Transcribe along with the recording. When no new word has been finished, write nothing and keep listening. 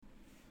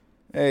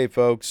Hey,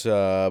 folks.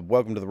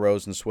 Welcome to the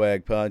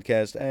Rosenswag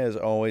podcast. As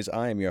always,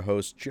 I am your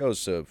host,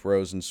 Joseph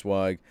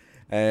Rosenswag.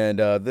 And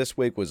this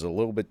week was a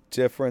little bit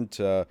different.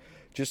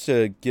 Just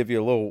to give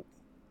you a little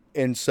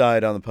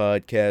insight on the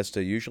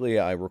podcast, usually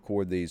I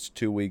record these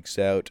 2 weeks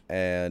out.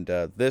 And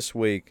this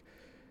week,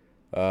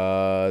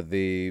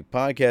 the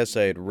podcast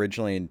I had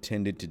originally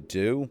intended to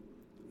do,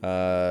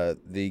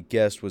 the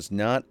guest was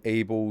not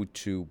able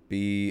to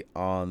be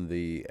on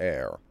the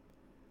air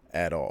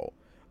at all.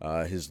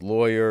 His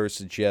lawyer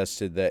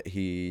suggested that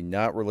he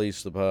not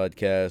release the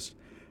podcast,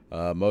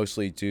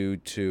 mostly due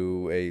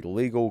to a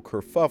legal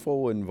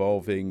kerfuffle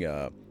involving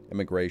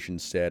immigration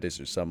status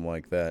or something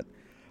like that.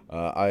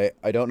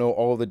 I don't know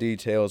all the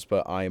details,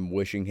 but I'm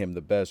wishing him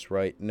the best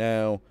right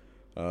now.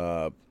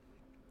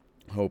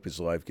 Hope his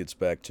life gets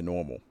back to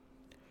normal.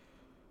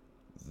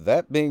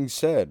 That being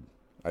said,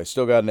 I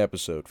still got an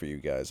episode for you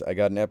guys. I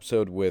got an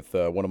episode with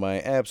one of my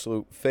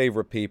absolute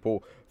favorite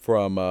people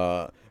from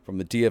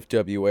the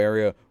DFW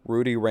area,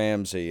 Rudy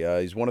Ramzy.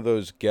 He's one of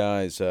those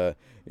guys,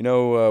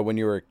 when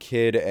you're a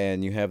kid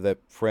and you have that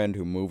friend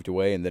who moved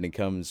away and then he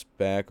comes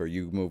back, or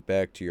you move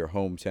back to your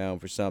hometown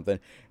for something,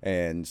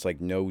 and it's like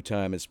no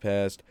time has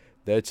passed.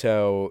 That's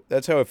how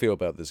I feel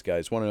about this guy.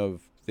 He's one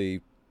of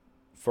the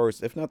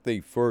first, if not the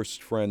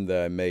first friend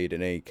that I made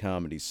in a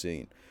comedy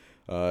scene.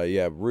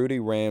 Rudy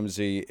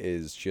Ramzy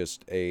is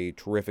just a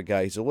terrific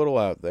guy. He's a little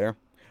out there.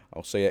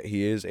 I'll say it,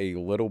 he is a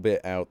little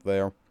bit out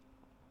there,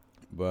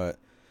 but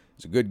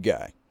he's a good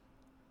guy.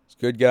 He's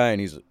a good guy, and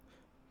he's,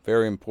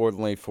 very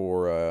importantly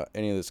for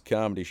any of this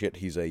comedy shit,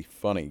 he's a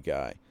funny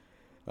guy.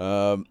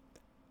 Um,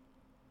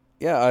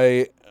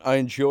 I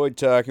enjoyed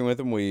talking with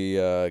him. We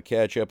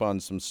catch up on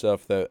some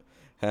stuff that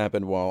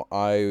happened while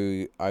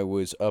I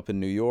was up in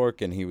New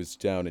York and he was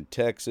down in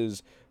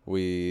Texas.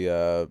 We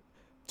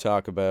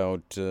talk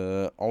about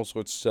all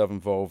sorts of stuff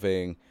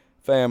involving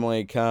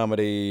family,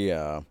 comedy,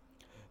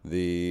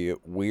 the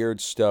weird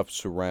stuff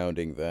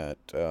surrounding that.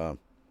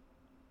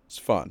 It's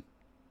fun.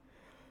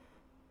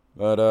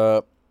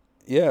 But,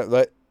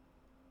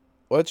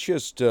 let's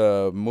just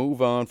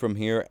move on from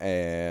here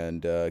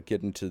and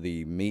get into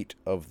the meat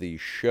of the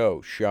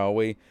show, shall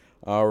we?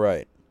 All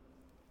right,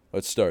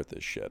 let's start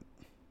this shit.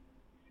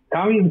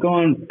 Comedy's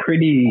going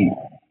pretty.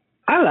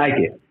 I like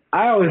it.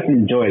 I always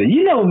enjoyed it.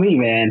 You know me,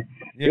 man.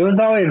 Yeah. It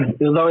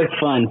was always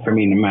fun for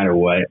me, no matter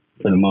what.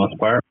 For the most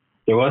part,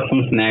 there was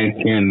some snags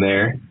here and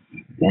there,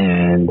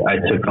 and I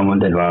took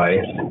someone's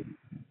advice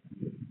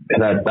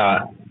because I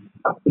thought,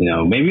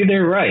 maybe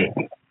they're right.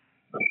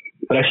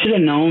 But I should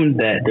have known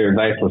that their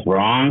advice was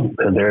wrong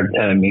because they're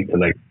telling me to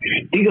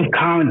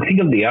think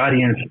of the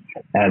audience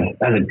as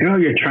a girl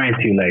you're trying to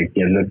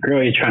as a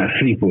girl you're trying to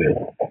sleep with,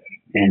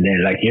 and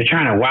then you're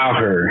trying to wow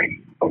her.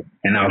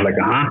 And I was like,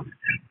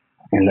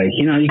 and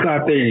you go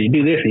out there and you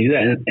do this and you do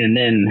that, and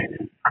then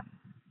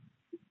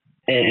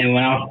and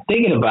when I was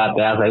thinking about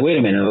that, I was like, wait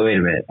a minute,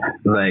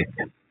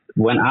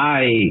 when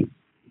I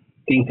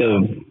think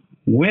of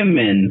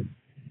women,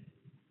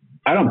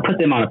 I don't put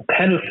them on a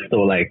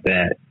pedestal like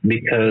that,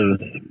 because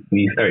when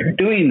you start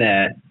doing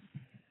that,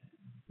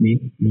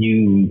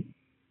 you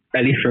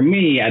at least for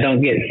me, I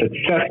don't get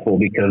successful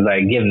because I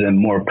give them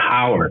more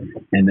power,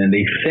 and then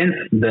they sense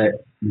the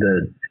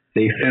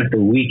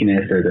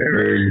weakness or the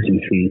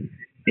urgency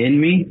in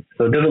me,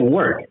 so it doesn't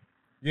work.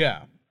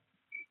 Yeah.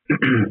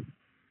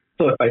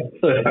 So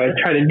if I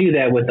try to do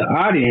that with the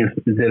audience,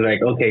 they're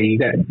like, okay,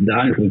 the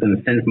audience is going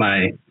to sense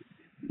my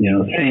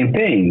same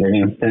thing. They're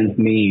going to sense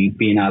me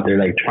being out there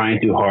trying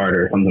too hard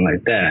or something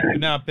like that. You're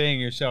not being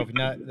yourself.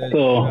 Not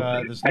so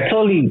I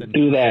totally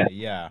do that.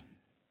 Yeah.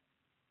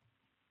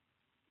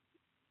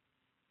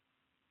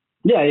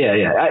 Yeah.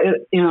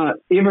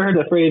 You ever heard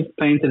the phrase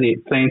 "playing to the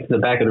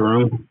back of the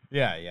room"?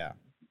 Yeah.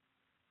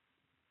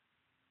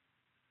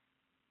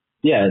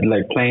 Yeah,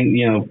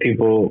 playing.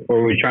 People,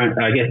 or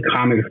I guess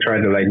comics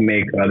try to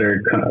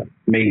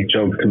make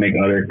jokes to make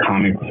other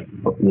comics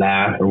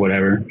laugh or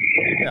whatever.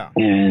 Yeah.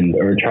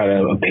 Or try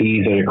to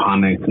appease other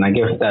comics. And I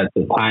guess at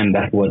the time,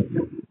 that's what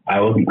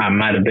I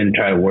might have been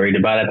worried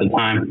about at the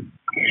time.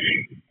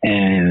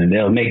 And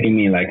they were making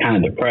me kind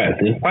of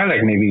depressed. It's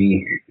probably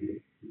maybe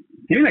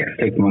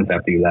 6 months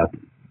after you left.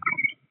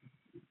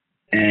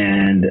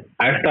 And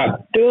I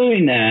stopped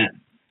doing that.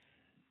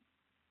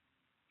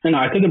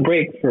 I took a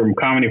break from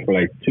comedy for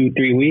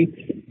 2-3 weeks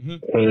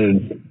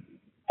because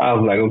I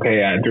was like,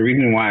 okay, the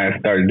reason why I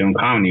started doing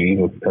comedy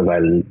was because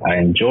I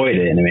enjoyed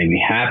it and it made me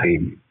happy.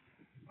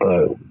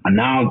 But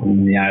now,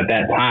 at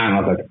that time,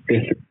 I was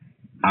like,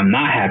 I'm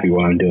not happy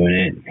while I'm doing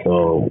it.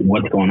 So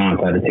what's going on?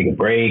 So I had to take a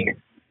break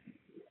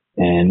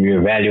and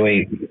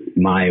reevaluate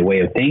my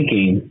way of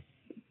thinking.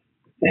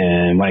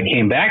 And when I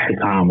came back to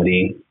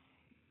comedy,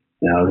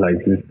 I was like,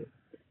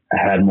 I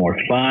had more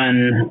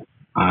fun.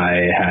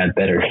 I had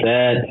better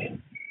sets.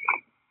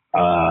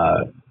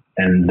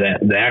 And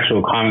the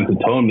actual comic who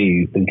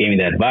gave me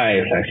that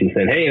advice actually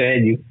said, hey,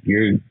 man,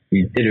 you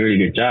did a really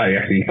good job.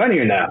 You're actually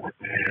funnier now. I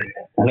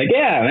was like,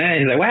 yeah, man.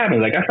 He's like, what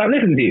happened? I stopped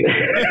listening to you.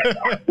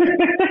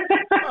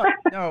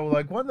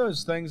 No, one of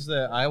those things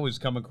that I always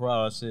come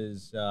across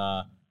is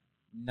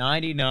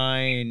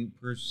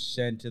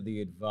 99% of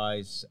the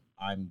advice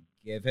I'm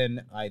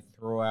given, I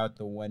throw out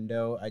the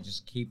window. I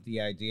just keep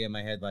the idea in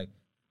my head like,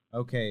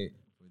 okay,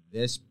 for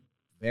this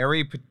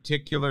very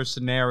particular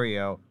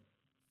scenario,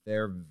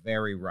 they're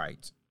very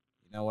right.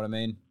 You know what I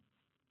mean?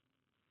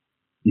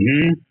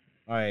 Mm-hmm.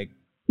 Like,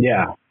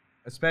 Yeah.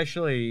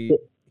 especially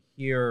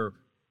here,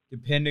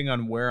 depending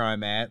on where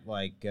I'm at,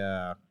 like,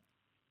 I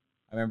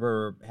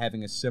remember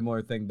having a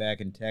similar thing back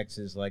in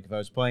Texas. Like, if I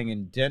was playing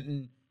in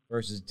Denton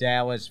versus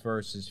Dallas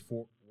versus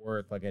Fort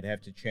Worth, like, I'd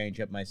have to change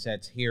up my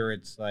sets. Here,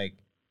 it's like,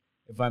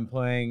 if I'm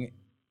playing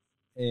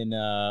in,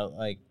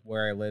 like,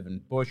 where I live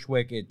in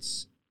Bushwick,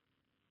 it's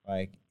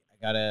like, I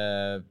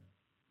gotta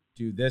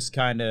do this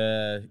kind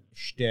of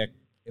shtick.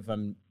 If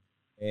I'm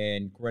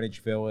in Greenwich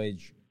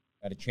Village,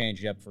 gotta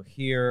change it up for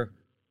here.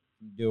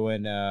 I'm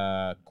doing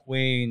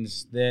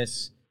Queens,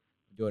 this.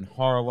 I'm doing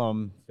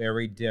Harlem,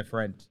 very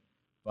different.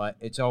 But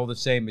it's all the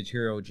same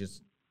material,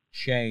 just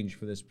changed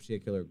for this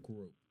particular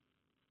group.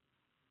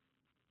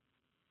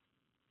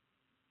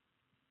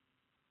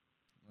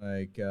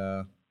 Like,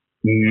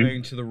 Mm-hmm.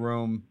 playing to the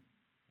room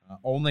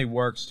only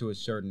works to a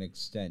certain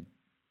extent.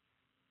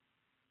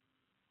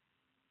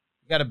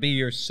 You got to be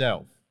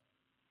yourself.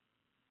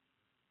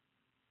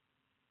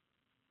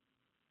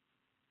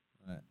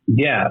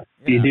 Yeah,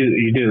 you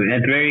do.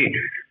 And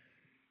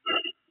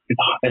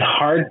it's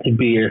hard to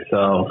be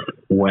yourself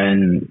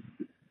when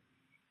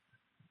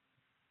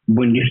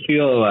you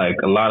feel like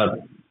a lot of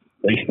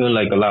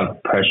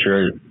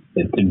pressure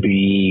to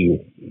be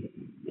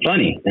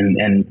funny,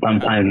 and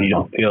sometimes you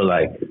don't feel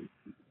like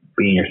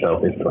being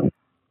yourself is funny.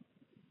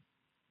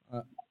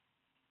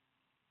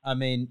 I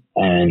mean,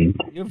 and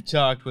you've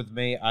talked with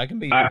me. I can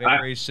be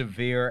very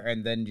severe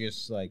and then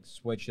just like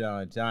switch it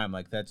on a dime.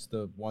 Like that's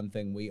the one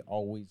thing we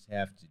always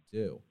have to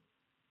do.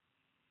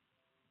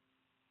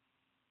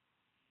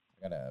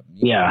 I gotta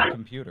mute my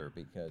computer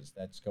because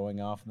that's going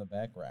off in the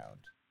background.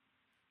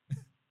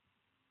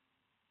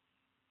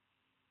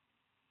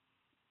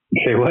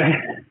 Say what?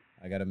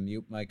 I gotta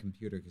mute my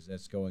computer because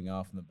that's going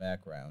off in the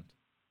background.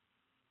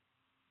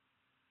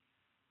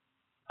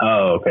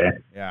 Oh, okay.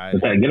 Yeah.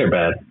 Is that good or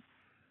bad?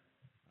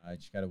 I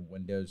just got a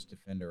Windows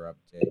Defender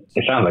update.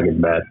 It sounds like it's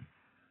bad.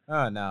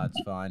 Oh, no,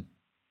 it's fine.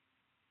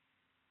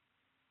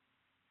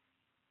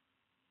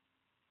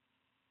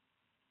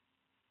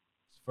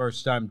 It's the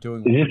first time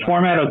doing. Is this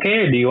format okay,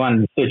 or do you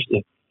want to switch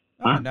to?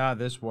 Huh? No,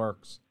 this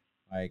works.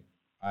 Like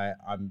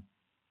I'm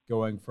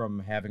going from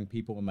having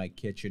people in my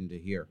kitchen to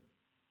here.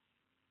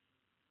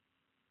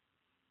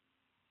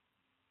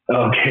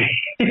 Okay.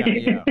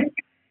 Yeah.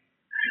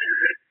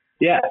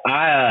 Yeah,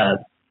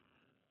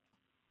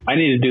 I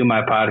need to do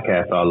my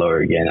podcast all over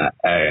again.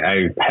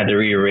 I had to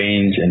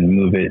rearrange and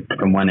move it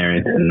from one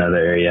area to another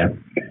area,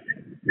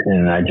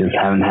 and I just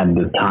haven't had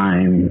the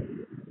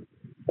time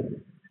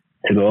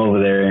to go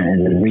over there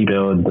and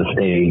rebuild the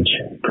stage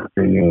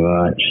pretty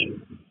much.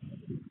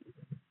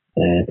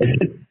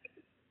 And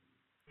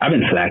I've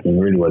been slacking,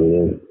 really what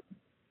it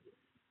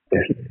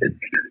is.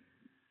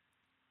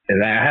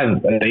 I have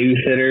a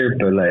babysitter,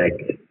 but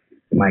like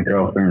my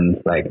girlfriend's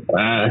like,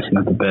 she's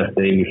not the best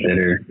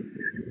babysitter.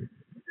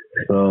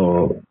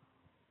 So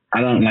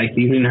I don't like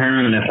using her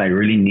unless I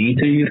really need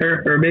to use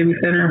her for a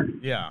babysitter.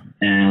 Yeah.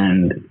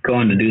 And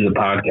going to do the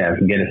podcast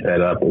and get it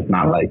set up is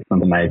not like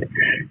something it's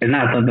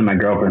not something my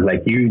girlfriend's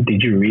like,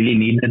 did you really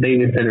need the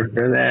babysitter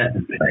for that?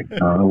 It's like,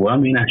 oh, well, I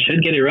mean, I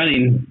should get it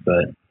running,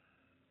 but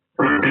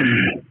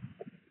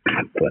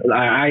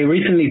I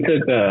recently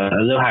took a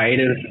little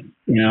hiatus,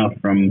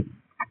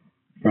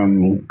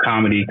 from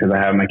comedy because I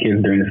have my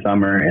kids during the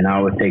summer, and I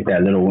always take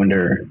that little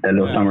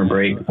summer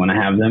break when I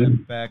have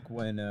them. Back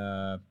when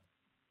I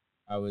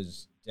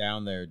was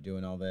down there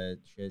doing all that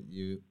shit,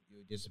 you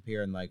would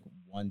disappear, and like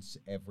once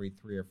every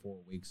 3 or 4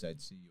 weeks I'd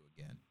see you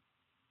again.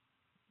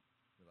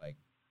 For like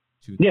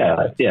 2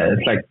 months.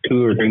 It's like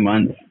 2 or 3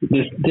 months.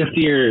 This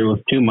year it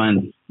was 2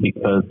 months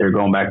because they're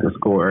going back to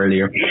school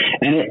earlier,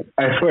 and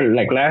I swear,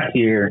 like last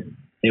year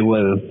it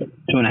was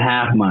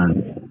 2.5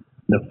 months.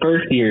 The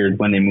first year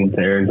when they moved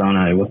to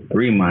Arizona, it was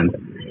 3 months.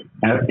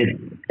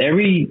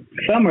 Every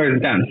summer has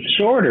gotten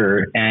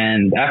shorter,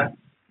 and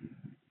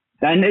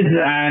I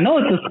know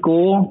it's a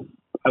school,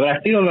 but I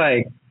feel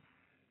like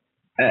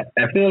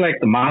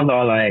the mom's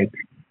all like,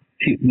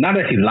 not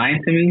that she's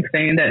lying to me,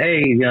 saying that,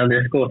 hey,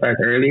 their school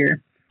starts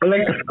earlier, but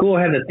like the school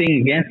has a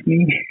thing against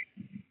me.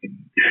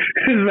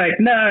 It's like,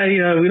 no,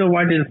 we don't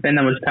want you to spend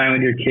that much time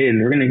with your kids.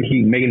 We're gonna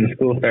keep making the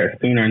school start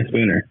sooner and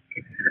sooner.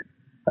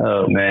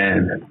 Oh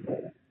man.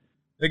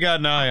 They got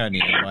an eye on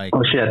you, like.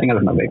 Oh shit! I think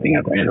that's my big thing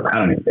out there. I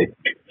don't even think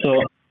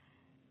so.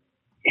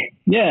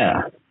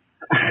 Yeah.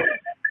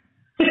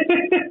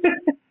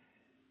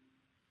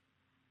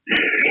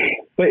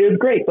 But it was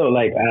great though.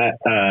 Like,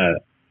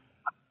 it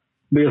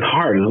was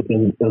hard. It was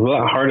a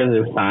lot harder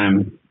this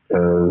time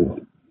because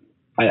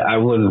I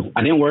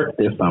didn't work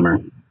this summer.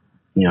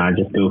 I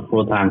just do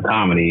full-time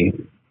comedy.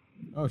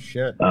 Oh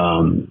shit!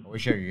 I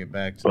wish I could get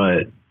back to.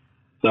 But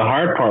the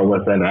hard part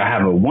was that I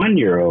have a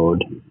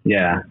 1-year-old.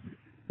 Yeah.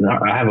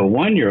 I have a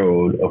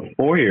 1-year-old,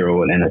 a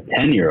 4-year-old, and a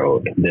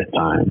 10-year-old this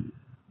time,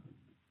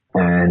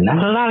 and that's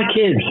a lot of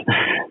kids.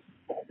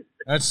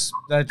 That's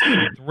 3 That's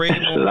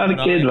a more lot than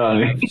of kids I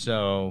on have, me.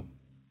 so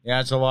yeah,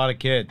 it's a lot of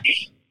kids.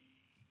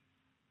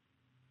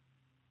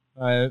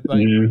 Like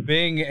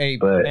being a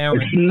But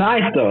parent it's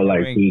nice though,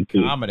 like doing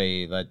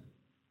comedy,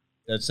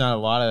 that's not a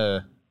lot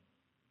of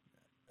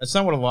that's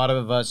not what a lot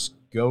of us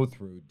go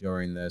through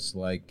during this.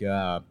 Like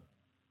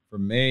for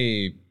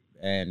me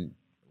and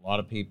a lot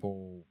of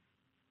people,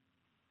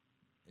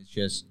 it's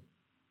just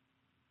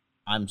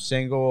I'm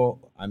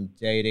single, I'm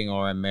dating,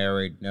 or I'm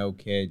married, no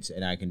kids,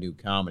 and I can do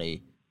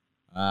comedy.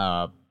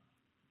 Uh,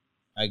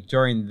 like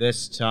during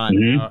this time,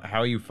 hmm how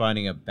are you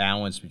finding a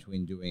balance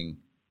between doing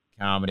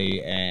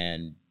comedy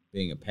and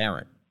being a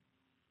parent?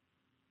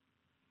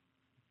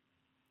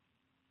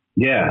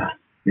 Yeah,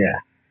 yeah.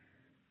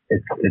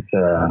 It's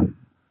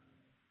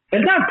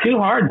not too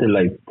hard to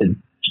like to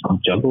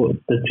juggle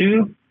the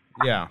two.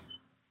 Yeah,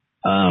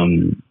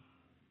 Um,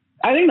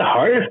 I think the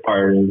hardest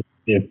part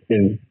is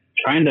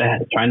trying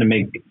to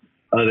make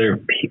other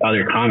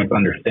comics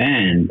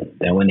understand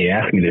that when they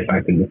ask me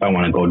if I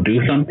want to go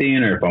do something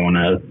or if I want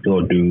to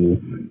go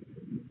do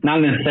not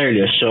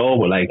necessarily a show,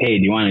 but like, hey,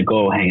 do you want to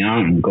go hang out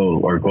and go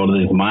to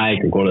this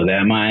mic or go to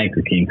that mic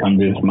or can you come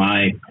to this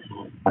mic?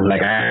 I was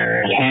like,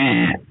 I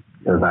can't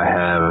because I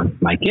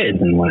have my kids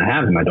and when I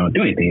have them, I don't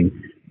do anything.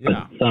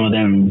 yeah, But some of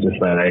them just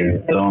like I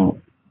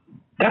don't.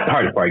 That's the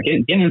hardest part.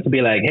 Getting them to be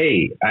like,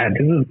 hey,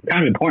 this is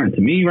kind of important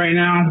to me right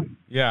now.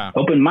 yeah,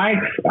 Open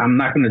mics, I'm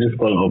not gonna just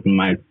go to open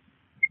mic.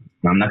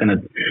 I'm not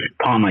gonna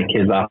pawn my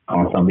kids off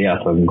on somebody else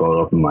so I can go to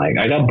open mic.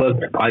 I got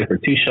booked probably for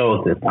 2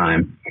 shows this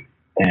time,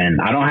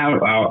 and I don't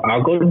have.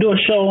 I'll go do a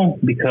show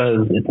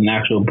because it's an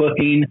actual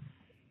booking.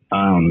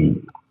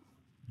 Um,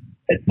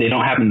 they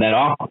don't happen that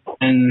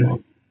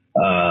often.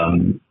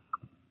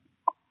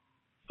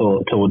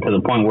 So to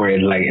the point where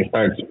it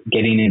starts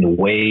getting in the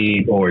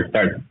way, or it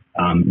starts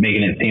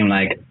making it seem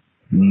like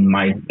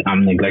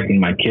I'm neglecting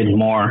my kids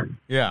more.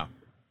 yeah.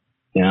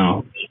 You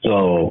know,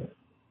 so.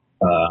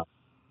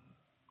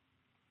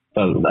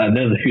 So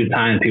there's a few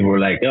times people were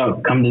like,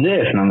 "Oh, come to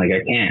this," and I'm like,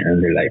 "I can't."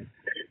 And they're like,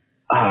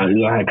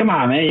 "Come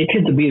on, man, your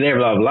kids will be there."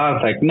 Blah blah.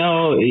 It's like,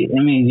 no, I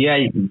mean,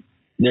 yeah,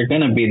 they're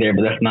gonna be there,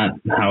 but that's not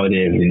how it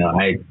is. You know,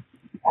 I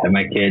have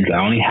my kids. I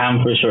only have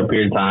them for a short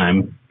period of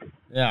time.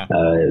 Yeah.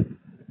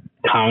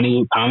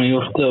 Comedy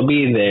will still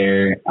be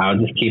there. I'll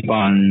just keep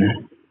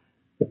on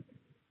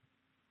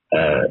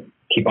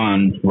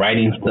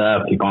writing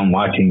stuff, keep on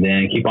watching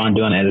them, keep on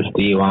doing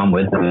LSD while I'm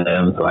with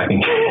them, so I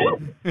can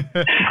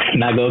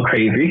not go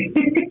crazy.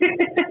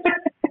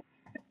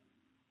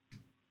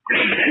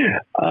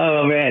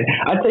 Oh man,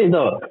 I tell you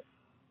though,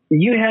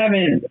 you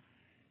haven't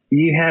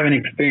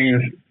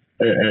experienced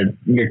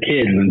your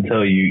kids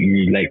until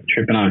you like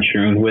tripping on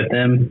shrooms with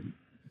them,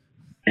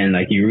 and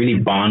like you really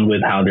bond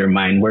with how their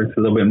mind works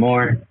a little bit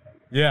more.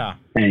 Yeah.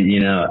 And you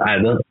know,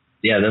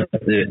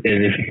 it's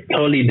a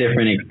totally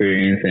different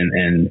experience,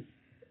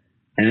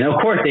 and of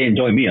course they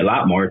enjoy me a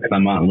lot more because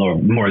I'm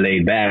more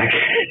laid back.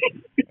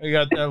 You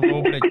got that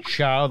little bit of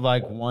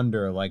childlike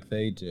wonder like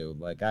they do.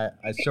 Like I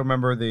still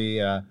remember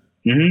the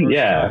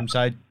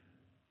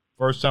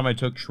first time I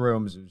took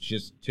shrooms, it was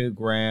just 2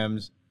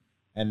 grams.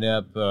 Ended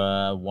up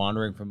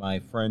wandering from my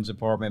friend's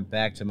apartment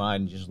back to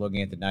mine and just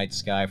looking at the night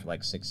sky for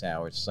like 6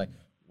 hours. It's like,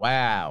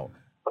 wow,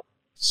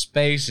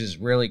 space is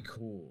really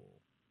cool,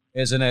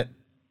 isn't it?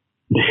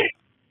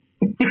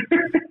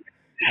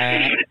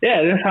 Yeah,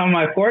 that's how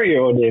my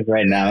 4-year-old is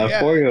right now.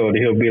 Yeah. 4-year-old,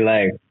 he'll be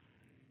like,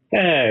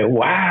 "Hey,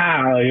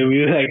 wow!" He'll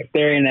be like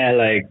staring at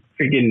like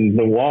freaking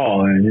the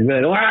wall, and he's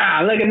like,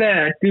 "Wow, look at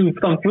that! I threw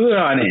some food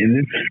on it and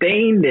it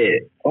stained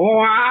it.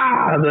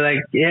 Wow!" They're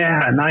like,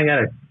 "Yeah, now I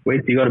gotta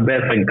wait till you go to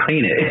bed so I can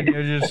clean it." And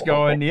you're just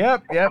going,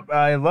 "Yep,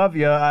 I love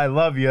you, I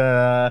love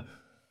you."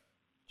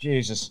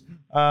 Jesus.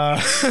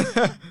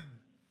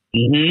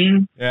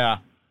 Yeah.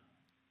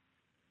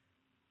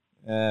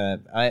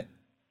 And I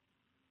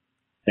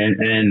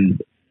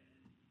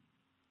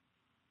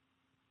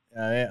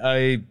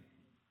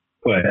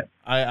what?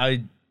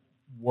 I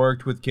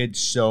worked with kids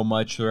so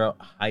much throughout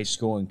high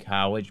school and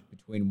college,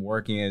 between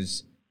working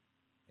as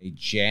a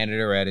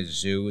janitor at a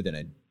zoo, then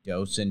a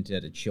docent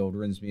at a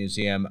children's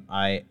museum.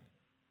 I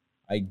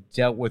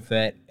dealt with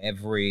that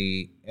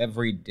every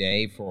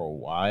day for a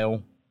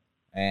while,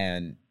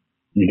 and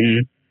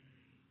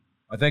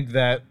I think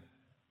that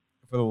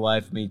for the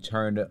life of me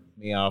turned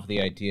me off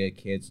the idea of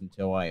kids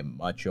until I am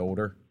much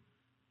older.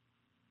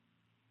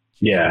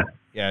 Yeah.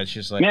 Yeah, it's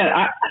just like, man,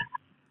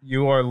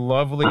 you are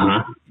lovely.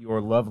 You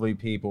are lovely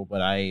people,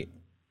 but I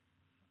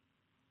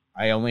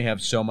only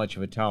have so much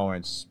of a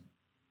tolerance.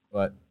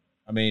 But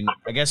I mean,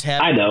 I guess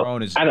having your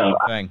own is a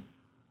thing.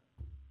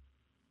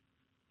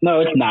 No,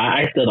 it's not.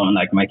 I still don't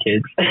like my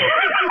kids.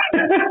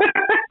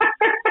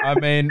 I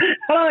mean,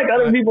 I don't like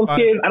other people's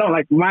kids. I don't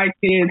like my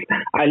kids.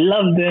 I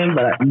love them,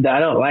 but I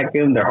don't like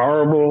them. They're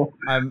horrible.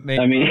 I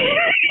mean,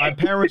 my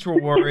parents were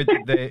worried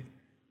that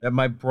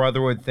my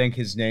brother would think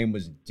his name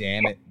was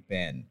Damn It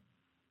Ben.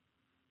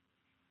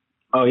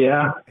 Oh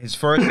yeah. His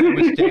first name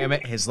was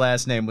Dammit. His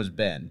last name was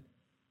Ben.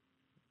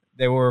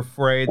 They were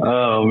afraid.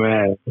 Oh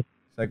man. It's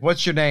like,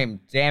 what's your name?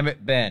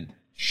 Dammit, Ben.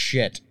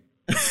 Shit.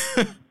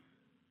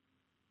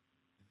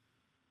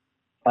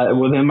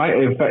 Well, then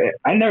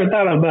I never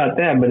thought about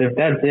that, but if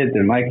that's it,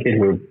 then my kids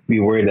would be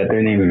worried that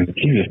their name is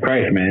Jesus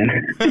Christ,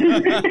 man.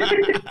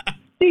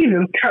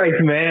 Jesus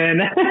Christ,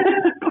 man.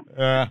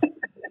 I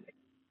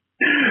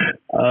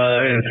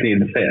didn't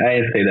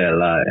say that a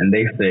lot, and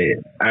they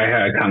say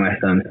I caught my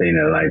son saying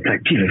it like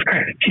Jesus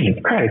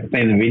Christ,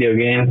 playing the video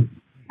game.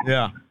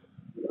 Yeah.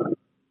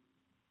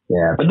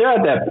 Yeah, but they're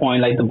at that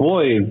point, like the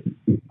boys,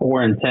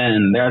 4 and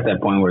 10, they're at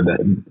that point where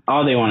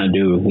all they want to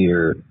do is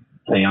either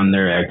play on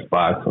their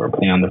Xbox or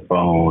play on the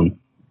phone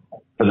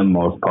for the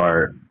most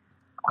part.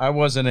 I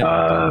wasn't in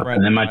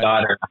and then my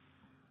daughter.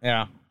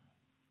 Yeah.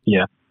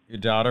 Yeah. Your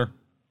daughter?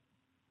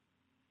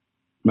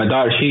 My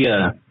daughter, she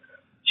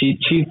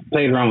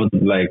plays around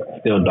with like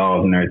steel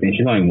dolls and everything.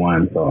 She's only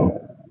 1, so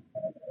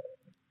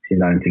she's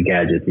not into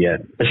gadgets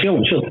yet. But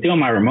she'll steal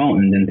my remote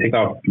and then take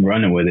off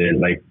running with it,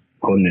 like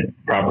holding it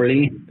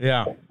properly.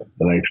 Yeah.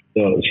 But like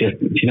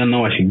she don't know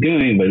what she's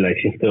doing, but like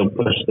she still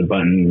pushes the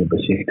button, but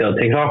she still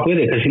takes off with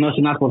it because she knows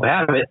she's not supposed to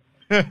have it.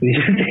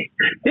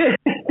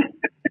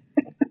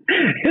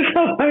 It's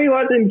so funny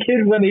watching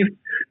kids when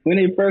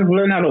they first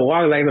learn how to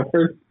walk, like the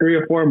first 3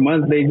 or 4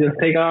 months, they just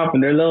take off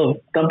and their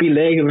little stumpy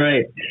legs,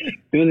 right,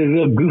 doing this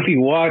little goofy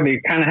walk. They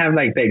kind of have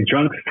like that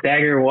drunk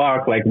stagger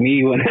walk, like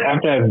me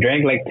after I've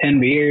drank like 10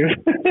 beers.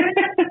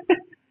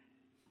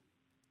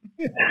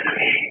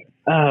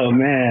 Oh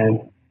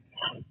man.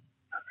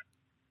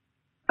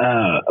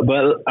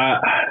 But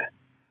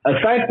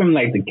aside from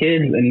like the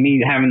kids and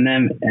me having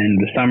them and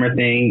the summer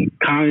thing,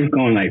 comedy's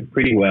going like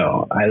pretty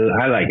well.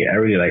 I like it. I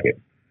really like it.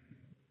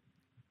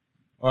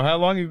 Well, how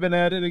long have you been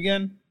at it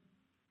again?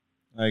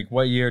 Like,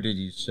 what year did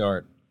you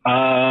start?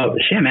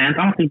 Shit, man.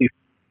 I don't think it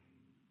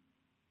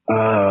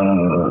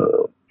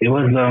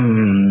was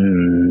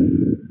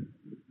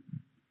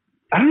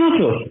I don't know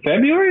if it was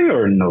February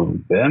or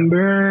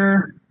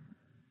November.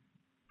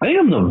 I think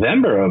it was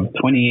November of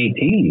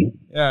 2018.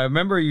 Yeah, I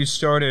remember you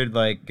started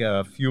like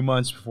a few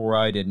months before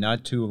I did,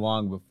 not too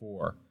long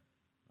before.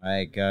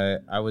 Like,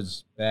 I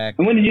was back.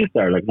 And when did you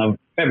start? Like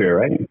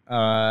February,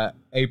 right?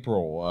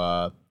 April.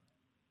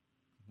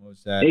 What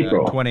was that?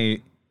 April.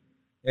 20.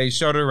 Yeah, you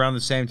started around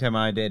the same time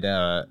I did.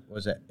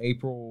 Was it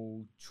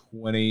April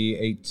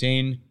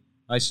 2018?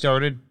 I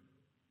started.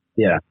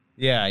 Yeah.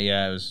 Yeah.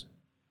 It was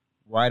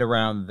right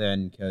around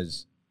then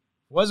because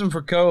if it wasn't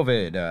for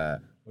COVID,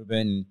 would have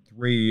been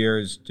 3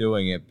 years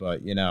doing it,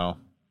 but you know.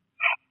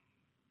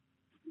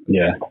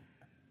 Yeah.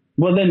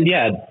 Well, then,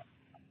 yeah.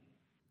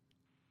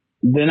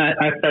 Then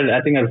I started.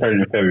 I think I started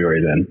in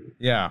February then.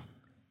 Yeah,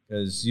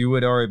 because you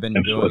had already been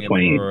doing it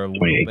for a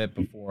little bit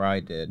before I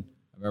did.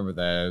 I remember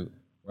that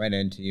I ran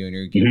into you and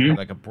you're giving me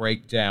like a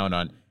breakdown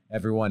on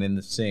everyone in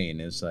the scene.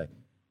 It's like,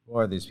 who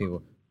are these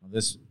people? Well,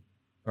 this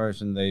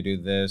person, they do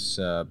this.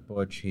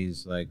 Butch,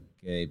 he's like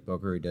a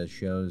booker who does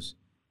shows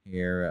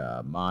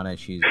here. Mana,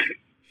 she's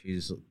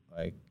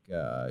like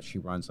she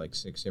runs like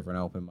 6 different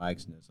open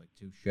mics and there's like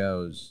 2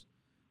 shows.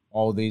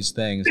 All these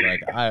things,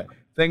 like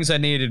things I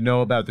needed to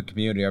know about the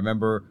community. I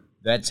remember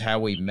that's how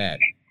we met.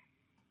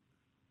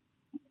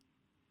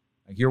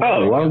 Like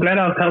well, I'm glad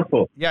I was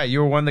helpful. Yeah, you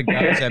were one of the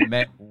guys that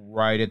met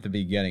right at the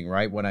beginning,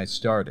 right when I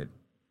started.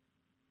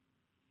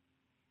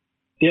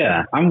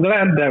 Yeah, I'm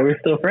glad that we're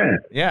still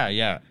friends.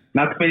 Yeah.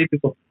 Not too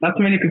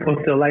many people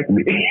still like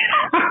me.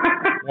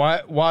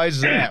 Why is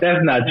that?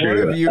 That's not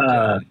true. What have you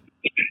done?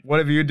 What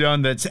have you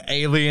done that's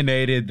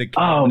alienated the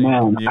community?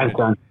 Oh man, I've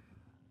done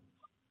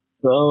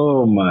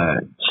so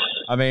much.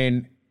 I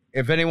mean,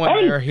 if anyone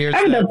there hears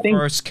the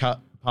first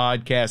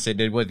podcast I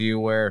did with you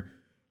where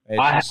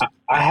I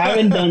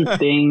haven't done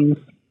things.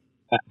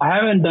 I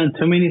haven't done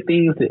too many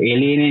things to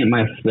alienate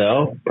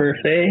myself per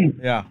se.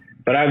 Yeah.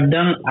 But I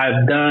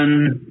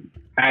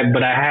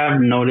have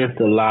noticed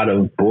a lot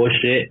of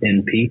bullshit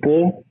in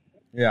people.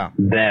 Yeah.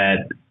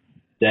 That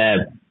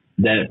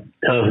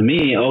tells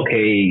me,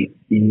 okay,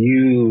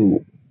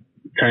 you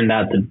turned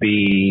out to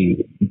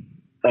be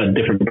a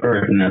different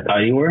person than I thought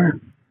you were.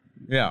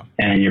 Yeah.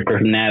 And your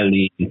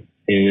personality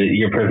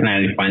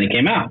finally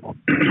came out.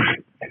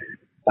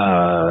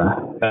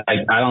 I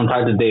don't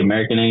talk to Dave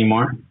American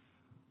anymore.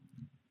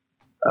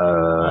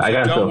 I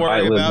got don't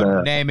worry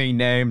about naming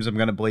names. I'm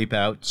gonna bleep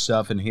out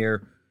stuff in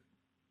here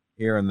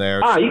and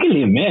there. You can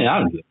leave them in. I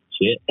don't give a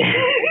shit.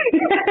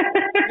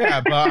 Yeah,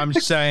 but I'm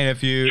just saying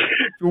if you're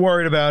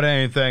worried about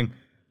anything,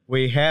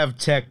 we have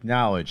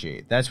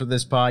technology. That's what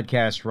this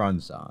podcast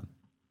runs on.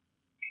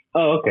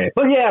 Oh, okay.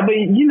 Well, yeah, but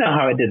you know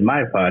how I did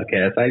my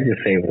podcast. I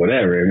just say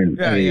whatever. And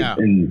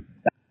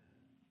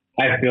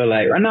I feel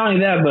like, not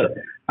only that, but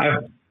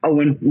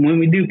when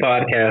we do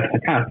podcasts, I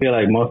kind of feel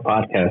like most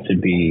podcasts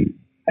should be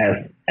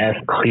as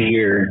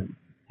clear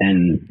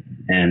and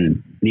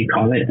you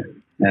call it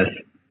as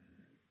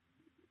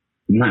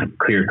not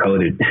clear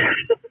coded,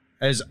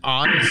 as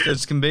honest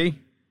as can be.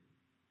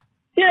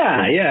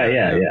 Yeah.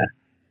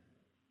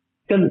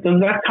 Because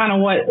that's kind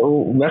of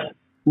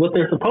what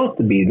they're supposed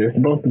to be. They're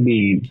supposed to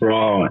be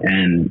raw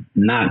and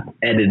not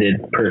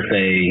edited per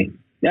se.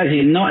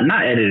 Actually,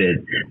 not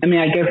edited. I mean,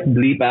 I guess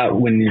bleep out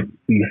when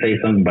you say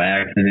something by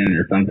accident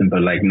or something,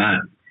 but like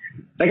not.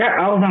 Like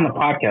I was on a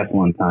podcast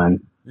one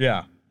time.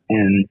 Yeah.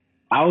 And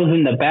I was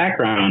in the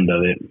background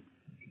of it.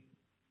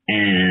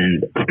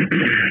 And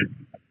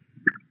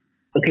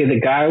okay, the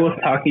guy was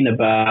talking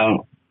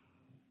about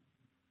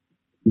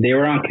they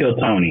were on Kill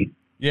Tony.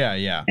 Yeah,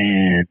 yeah.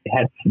 And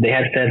they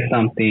had said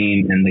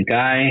something, and the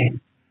guy,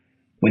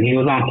 when he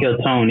was on Kill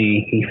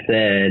Tony,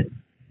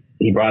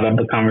 he brought up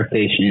the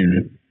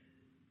conversation.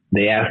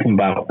 They asked him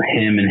about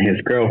him and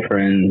his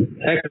girlfriend's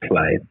sex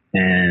life,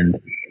 and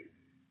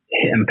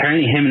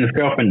apparently him and his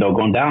girlfriend don't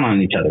go down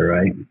on each other,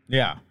 right?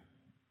 Yeah.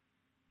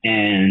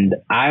 And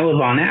I was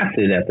on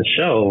acid at the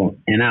show,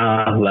 and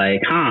I was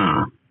like,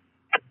 huh.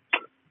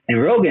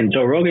 And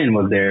Joe Rogan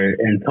was there,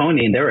 and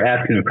Tony, and they were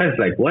asking the questions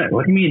like, what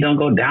do you mean you don't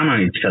go down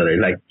on each other?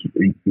 Like,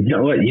 you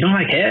know what, you don't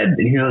like head?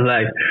 And he was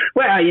like,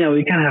 well, you know,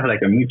 we kind of have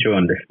like a mutual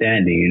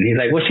understanding. And he's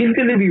like, well, she's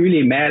going to be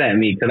really mad at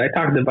me because I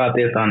talked about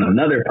this on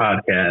another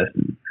podcast,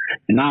 and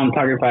now I'm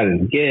talking about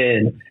it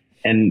again.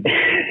 And,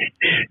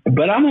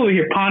 but I'm over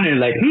here pondering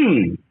like,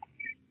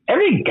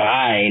 every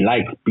guy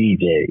likes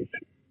BJs.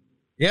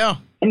 Yeah.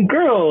 And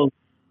girls,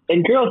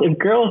 if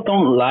girls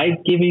don't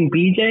like giving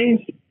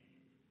BJs,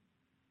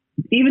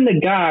 even the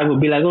guy would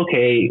be like,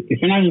 okay,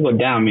 if you're not going to go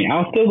down on me,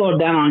 I'll still go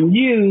down on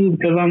you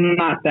because I'm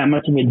not that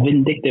much of a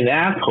vindictive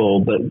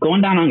asshole, but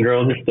going down on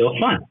girls is still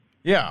fun.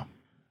 Yeah.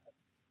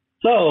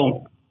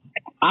 So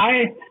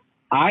I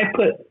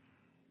put,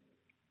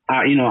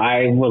 I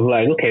was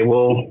like, okay,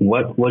 well,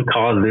 what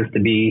caused this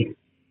to be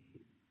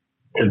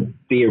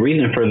a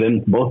reason for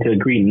them both to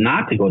agree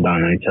not to go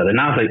down on each other? And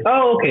I was like,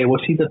 oh, okay,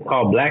 well, she's a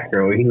tall black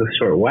girl. He's a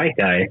short white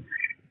guy.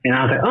 And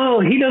I was like,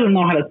 oh, he doesn't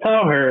know how to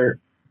tell her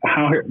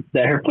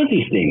that her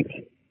pussy stinks.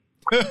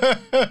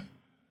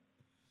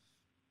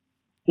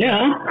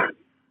 Yeah.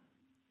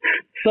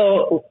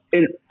 So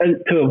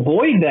to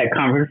avoid that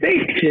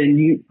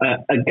conversation,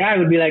 a guy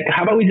would be like,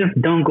 how about we just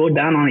don't go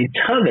down on each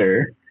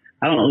other?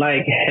 I don't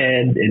like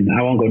head, and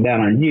I won't go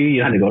down on you.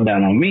 You don't have to go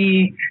down on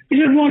me.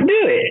 You just won't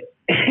do it.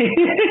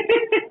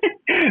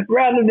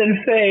 Rather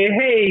than say,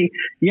 hey,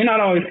 you're not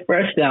always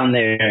fresh down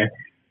there.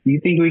 You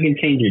think we can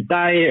change your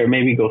diet or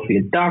maybe go see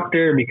a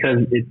doctor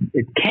because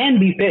it can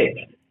be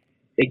fixed.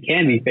 It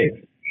can be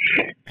fixed.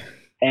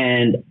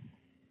 And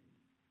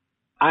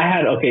I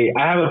have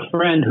a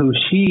friend who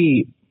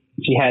she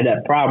had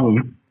that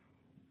problem,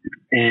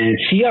 and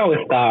she always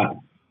thought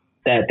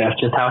that that's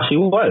just how she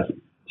was.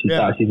 She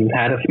thought she just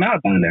had a smell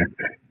down there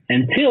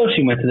until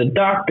she went to the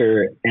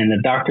doctor, and the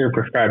doctor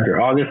prescribed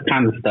her all this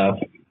kind of stuff.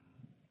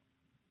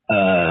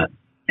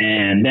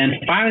 And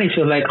then finally she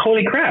was like,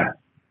 holy crap,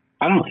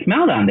 I don't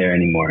smell down there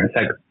anymore. It's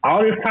like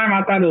all this time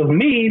I thought it was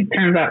me.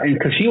 Turns out, and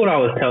because she would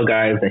always tell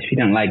guys that she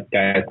didn't like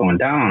guys going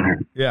down on her.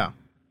 Yeah.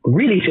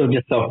 Really, she was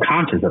just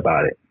self-conscious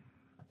about it.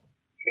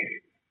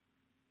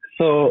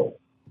 So,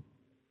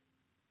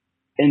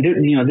 and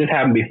this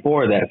happened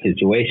before that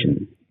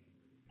situation.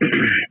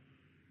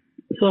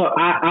 So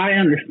I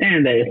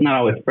understand that it's not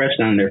always fresh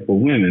down there for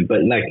women,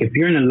 but like if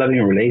you're in a loving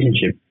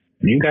relationship,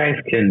 you guys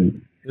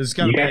should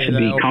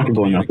be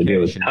comfortable enough to be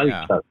able to tell each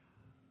other.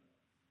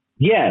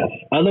 Yes.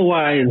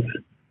 Otherwise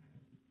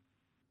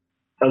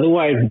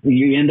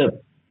you end up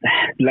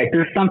like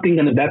there's something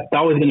that's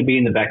always going to be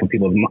in the back of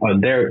people's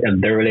their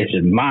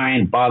relationship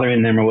mind,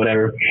 bothering them or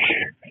whatever.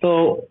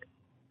 So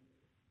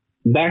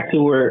back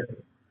to where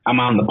I'm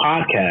on the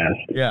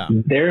podcast. Yeah.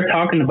 They're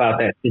talking about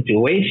that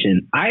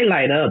situation. I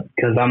light up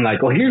because I'm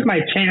like, oh, here's my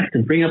chance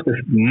to bring up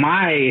here's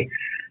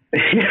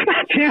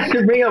my chance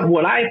to bring up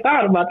what I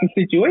thought about the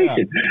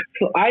situation. Yeah.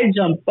 So I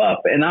jump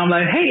up and I'm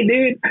like, hey,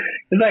 dude,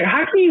 it's like,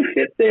 how can you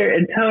sit there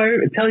and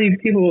tell these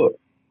people,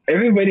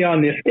 everybody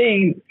on this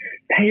thing,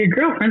 that your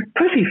girlfriend's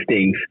pussy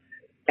stinks?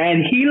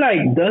 And he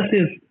like does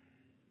this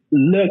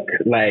look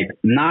like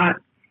not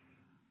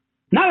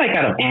like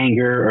out of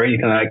anger or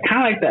anything, like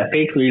kind of like that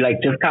face where you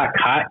like just got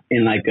caught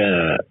in like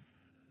an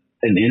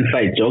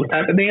inside joke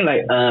type of thing,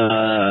 like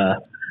oh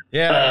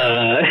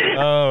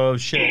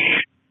shit,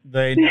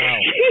 they know.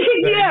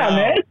 Yeah,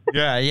 man.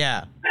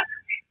 Yeah.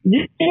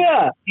 He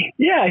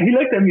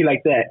looked at me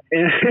like that,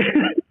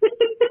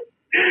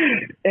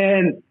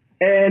 and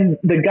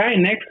the guy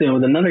next to him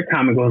with another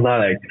comic was all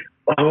like,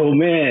 oh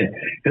man,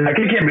 I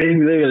can't believe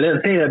you let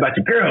him say that about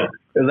your girl.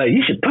 It was like,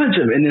 you should punch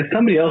him. And then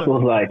somebody else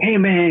was like, hey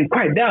man,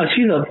 quiet down,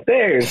 she's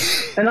upstairs.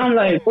 And I'm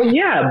like, well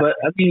yeah, but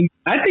I mean,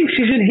 I think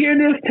she should hear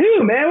this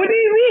too, man. What do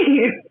you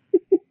mean?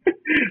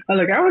 I was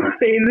like, I was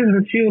saying this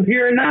if she was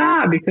here or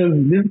not, because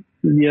this,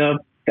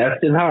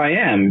 that's just how I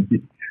am.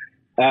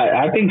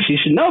 I think she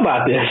should know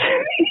about this.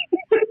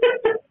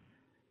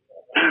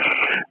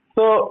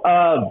 So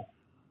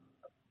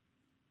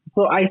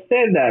I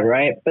said that,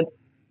 right? But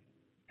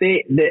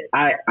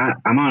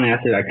I'm on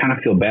acid. I kind of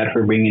feel bad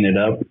for bringing it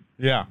up.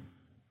 Yeah.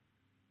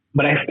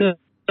 But I still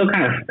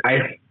kind of,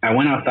 I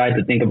went outside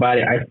to think about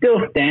it. I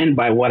still stand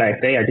by what I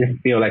say. I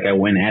just feel like I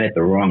went at it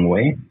the wrong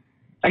way.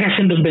 like I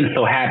shouldn't have been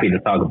so happy to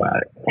talk about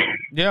it.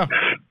 Yeah.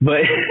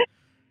 But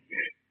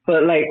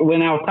like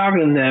when I was talking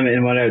to them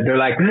and whatever, they're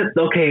like,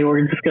 okay,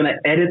 we're just gonna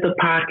edit the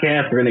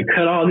podcast. We're gonna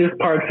cut all these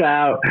parts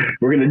out.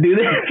 We're gonna do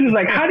this. It's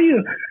like, how do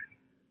you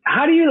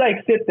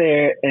like sit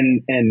there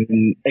and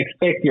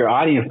expect your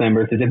audience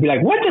members to just be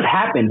like, what just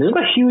happened? There's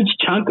a huge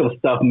chunk of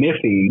stuff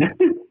missing.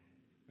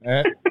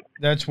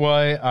 That's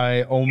why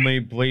I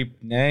only bleep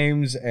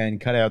names and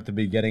cut out the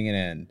beginning and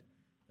end.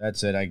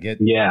 That's it. I get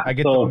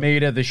the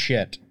meat of the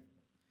shit.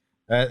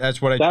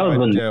 That's what I try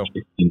to do.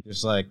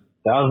 Just like,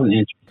 that was an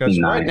interesting because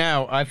night. right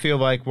now I feel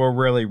like we're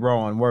really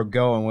rolling. We're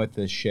going with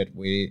this shit.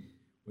 We've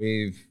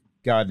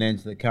gotten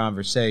into the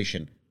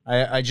conversation.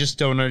 I just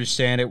don't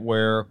understand it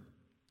where,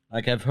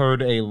 like, I've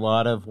heard a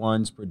lot of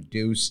ones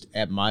produced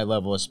at my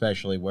level,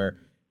 especially where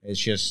it's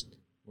just,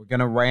 we're going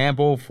to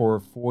ramble for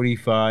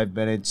 45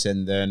 minutes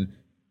and then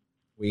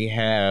we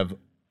have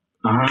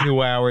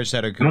 2 hours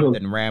that are good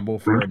and ramble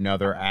for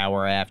another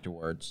hour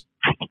afterwards.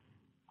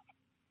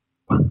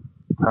 Hold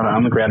on,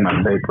 I'm going to grab my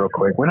vape real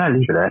quick. Where did I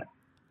leave it at?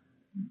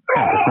 Oh,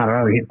 it's not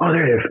around here. Oh,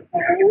 there it is.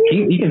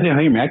 You can still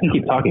hear me. I can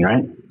keep talking,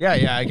 right?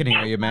 Yeah, I can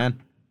hear you, man.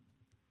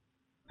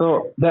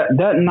 So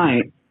that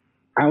night,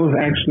 I was in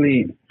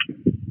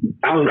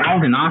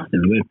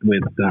Austin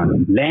with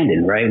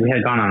Landon, right? We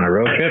had gone on a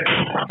road trip.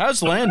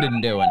 How's Landon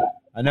doing?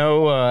 I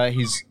know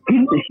he's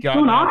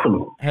doing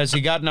awesome. Has he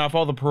gotten off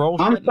all the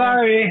parole I'm shit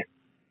sorry. Now?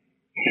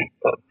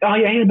 Oh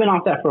yeah, he's been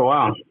off that for a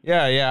while.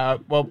 Yeah.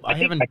 Well, I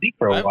think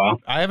for a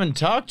while. I haven't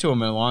talked to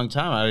him in a long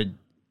time.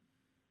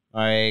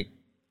 I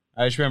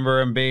just remember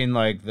him being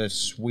like the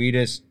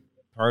sweetest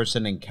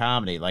person in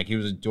comedy. Like he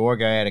was a door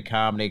guy at a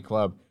comedy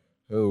club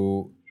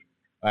who,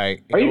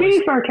 like. Are you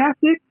being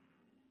sarcastic?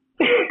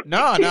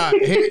 No.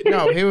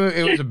 He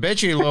was a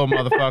bitchy little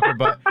motherfucker,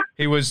 but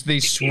he was the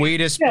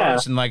sweetest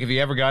person. Like if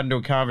you ever got into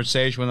a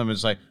conversation with him,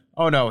 it's like,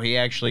 oh no, he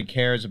actually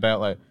cares about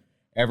like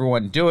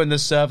everyone doing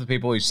this stuff, the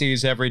people he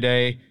sees every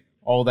day,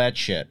 all that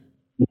shit.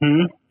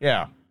 Mm-hmm.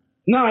 Yeah.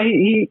 No,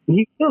 he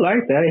still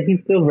like that. He's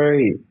still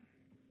very,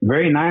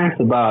 very nice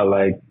about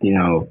like, you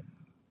know,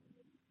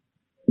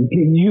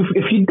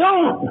 if you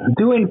don't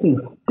do anything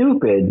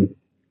stupid,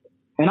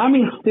 and I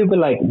mean stupid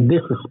like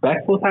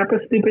disrespectful type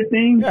of stupid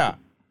things. Yeah.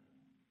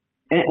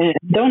 And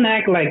don't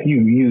act like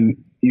you're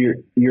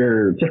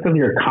just because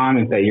you're a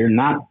comic that you're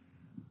not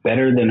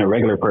better than a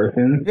regular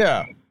person.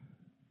 Yeah.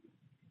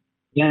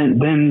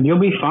 Then you'll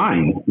be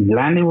fine.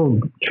 Landon will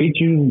treat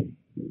you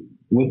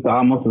with the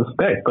utmost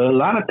respect. But a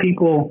lot of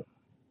people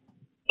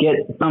get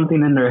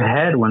something in their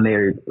head when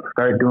they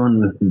start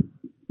doing a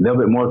little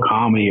bit more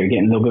comedy or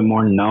getting a little bit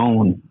more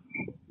known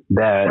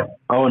that,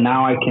 oh,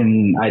 now I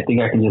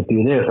think I can just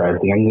do this, or I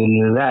think I can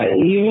do that.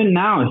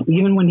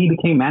 Even when he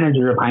became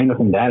manager of Highness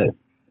and Dallas,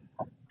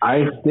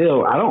 I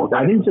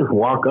didn't just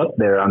walk up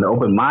there on the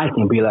open mic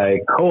and be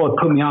like, oh,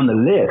 put me on the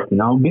list. You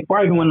know, before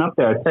I even went up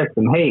there, I texted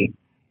him, hey,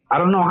 I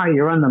don't know how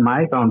you run the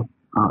mic on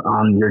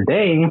your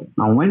day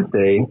on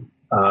Wednesday.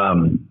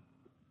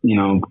 You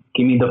know,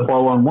 give me the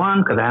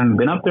 411 because I haven't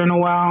been up there in a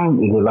while.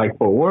 Is it like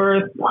Fort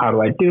Worth? How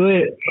do I do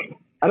it?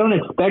 I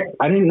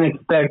didn't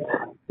expect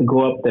to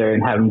go up there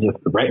and have him just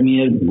write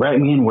me in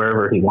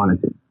wherever he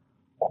wanted to.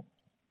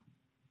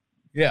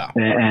 Yeah.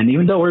 And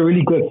even though we're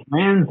really good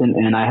friends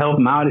and I help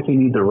him out if he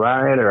needs a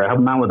ride or I help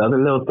him out with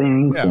other little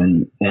things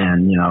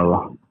and you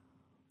know,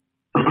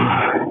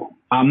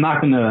 I'm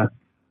not going to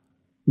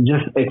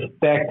just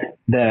expect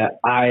that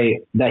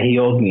he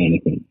owes me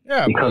anything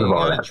because of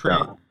all that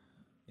stuff.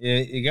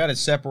 You got to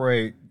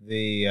separate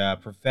the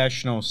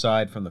professional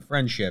side from the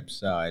friendship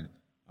side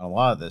on a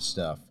lot of this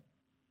stuff,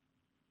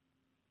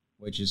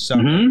 which is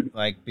something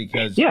like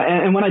because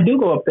and when I do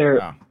go up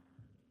there.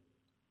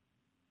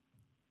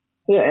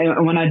 Yeah,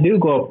 and when I do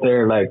go up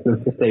there, like,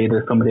 let's just say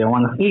there's somebody I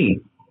want to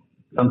see.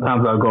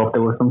 Sometimes I'll go up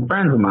there with some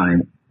friends of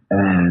mine,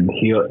 and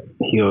he'll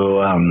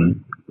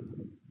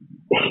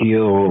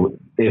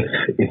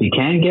if he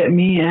can get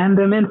me and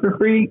them in for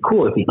free,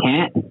 cool. If he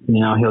can't, you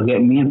know, he'll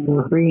get me in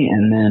for free,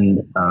 and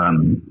then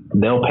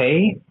they'll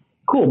pay,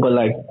 cool. But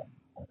like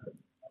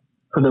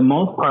for the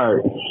most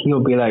part,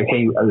 he'll be like,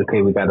 hey,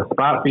 okay, we got a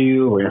spot for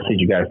you. We're gonna sit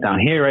you guys down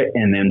here, right?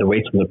 And then the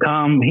waitress will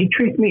come. He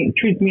treats me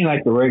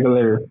like a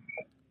regular.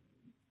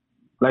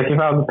 Like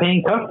if I was a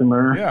paying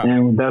customer,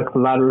 and that's a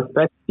lot of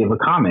respect to give a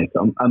comic.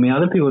 I mean,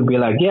 other people would be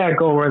like, yeah,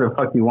 go where the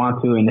fuck you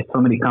want to. And if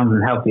somebody comes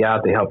and helps you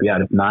out, they help you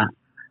out. If not,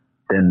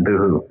 then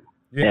boo-hoo.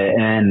 Yeah.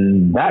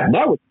 And that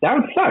would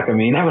suck. I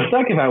mean, that would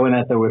suck if I went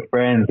out there with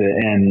friends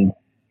and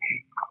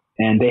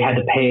they had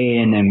to pay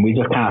and then we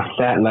just kind of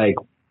sat like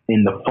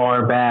in the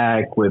far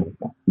back with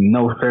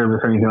no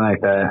service or anything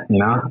like that, you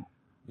know?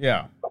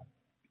 Yeah.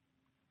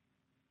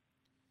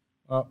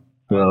 Well,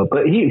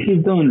 but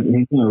he's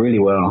doing really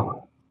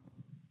well.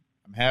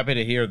 I'm happy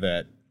to hear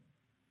that.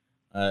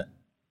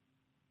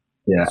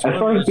 Yeah, as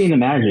far as being a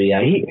manager,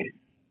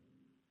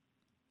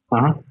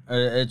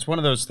 it's one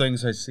of those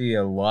things I see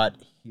a lot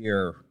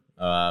here.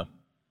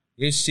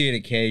 You see it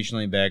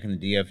occasionally back in the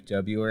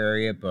DFW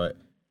area, but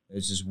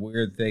there's this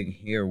weird thing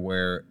here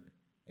where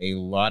a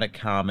lot of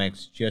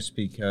comics, just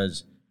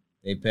because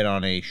they've been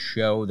on a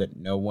show that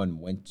no one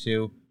went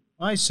to,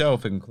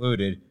 myself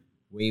included.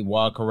 We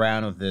walk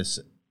around with this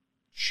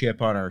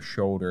chip on our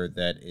shoulder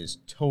that is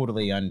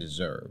totally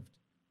undeserved.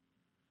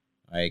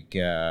 Like,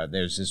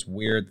 there's this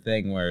weird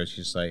thing where it's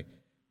just like,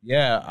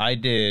 yeah, I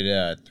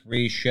did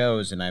 3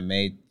 shows and I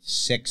made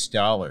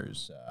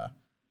 $6.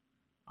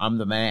 I'm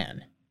the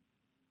man.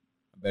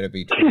 I better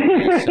be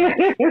treating myself.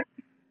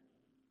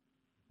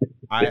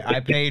 I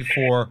paid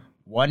for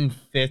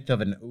 1/5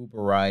 of an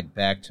Uber ride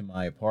back to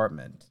my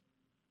apartment.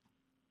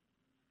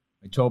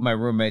 I told my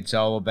roommates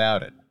all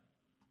about it.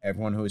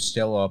 Everyone who was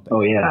still up at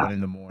 1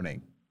 in the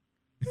morning.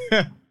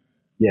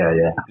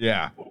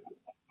 Yeah.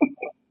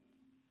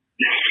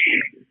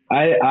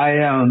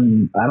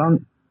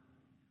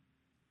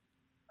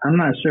 I'm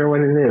not sure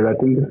what it is. I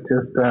think it's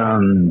just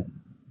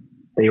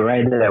they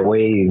ride that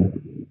wave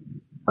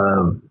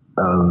of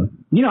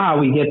you know how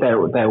we get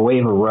that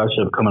wave of rush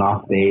of coming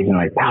off stage and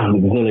like that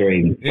was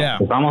exhilarating. Yeah.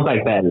 It's almost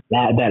like that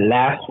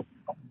lasts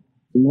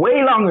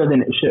way longer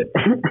than it should.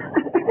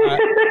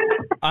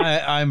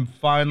 I'm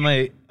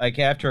finally, like,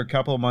 after a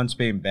couple of months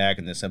being back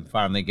in this, I'm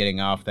finally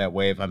getting off that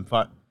wave.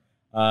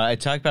 I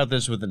talked about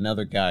this with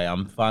another guy.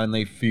 I'm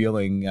finally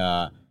feeling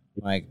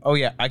like, oh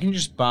yeah, I can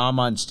just bomb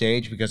on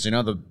stage because I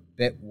know the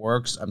bit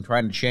works. I'm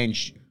trying to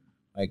change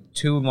like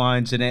 2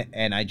 lines in it,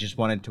 and I just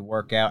want it to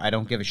work out. I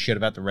don't give a shit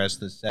about the rest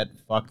of the set.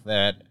 Fuck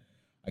that.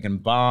 I can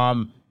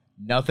bomb.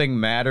 Nothing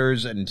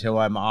matters until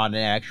I'm on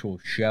an actual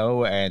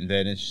show, and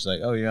then it's just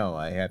like, oh,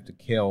 I have to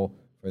kill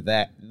for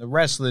that. And the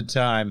rest of the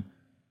time,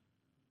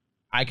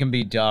 I can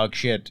be dog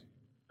shit.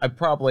 I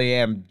probably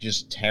am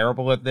just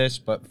terrible at this,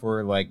 but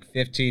for like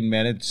 15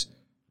 minutes,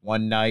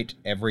 one night,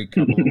 every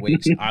couple of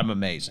weeks, I'm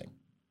amazing.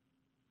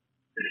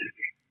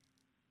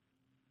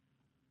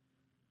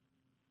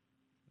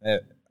 I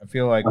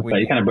feel like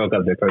you kind of broke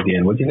up there towards the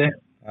end. What'd you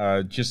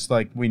say? Just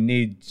like we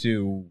need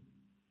to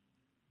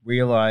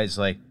realize,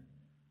 like,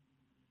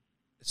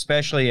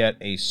 especially at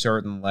a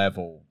certain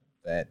level,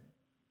 that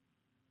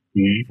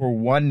for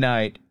one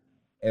night,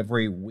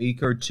 every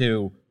week or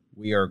two,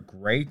 we are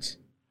great.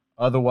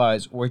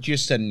 Otherwise, we're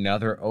just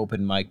another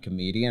open mic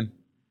comedian.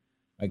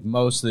 Like,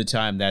 most of the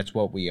time, that's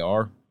what we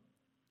are.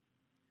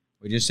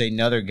 We're just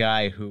another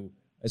guy who,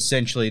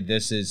 essentially,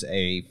 this is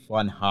a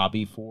fun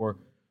hobby for.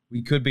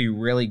 We could be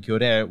really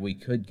good at it. We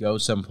could go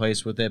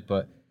someplace with it,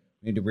 but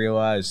we need to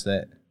realize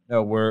that,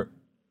 no,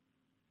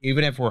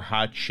 even if we're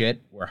hot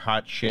shit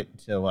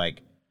to,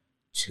 like,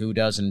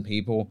 24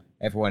 people.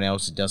 Everyone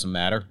else, it doesn't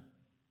matter.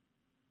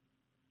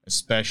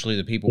 Especially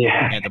the people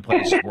at the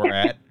places we're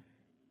at.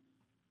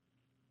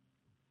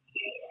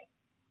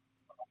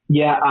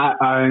 Yeah,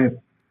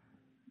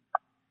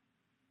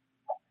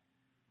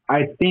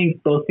 I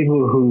think those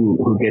people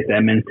who get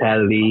that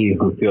mentality,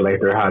 who feel like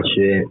they're hot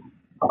shit,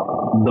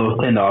 those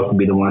tend to also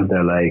be the ones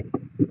that like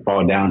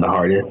fall down the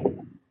hardest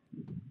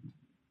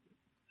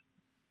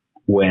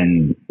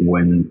when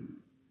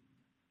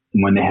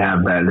they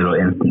have that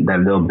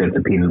little bits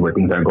and pieces where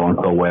things are going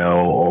so well,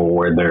 or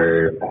where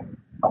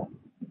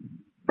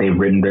they've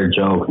written their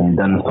jokes and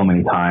done it so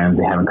many times,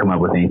 they haven't come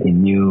up with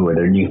anything new, or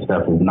their new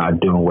stuff is not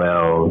doing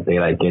well. They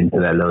like get into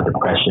that little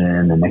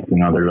depression, and next thing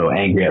you know, they're a little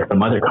angry at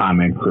some other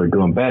comics who are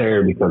doing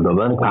better because those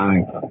other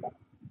comics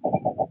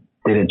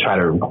didn't try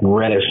to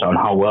relish on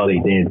how well they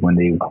did when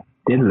they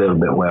did a little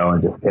bit well,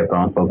 and just kept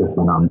on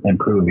focusing on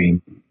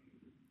improving.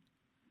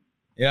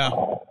 Yeah.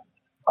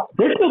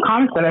 There's still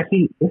comics that I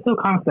see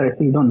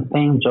doing the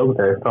same jokes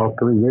that I saw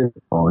 3 years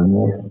ago, and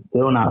they're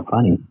still not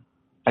funny.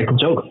 Like, the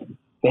jokes,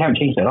 they haven't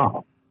changed at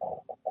all.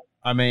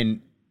 I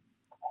mean,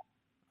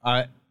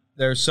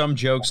 there's some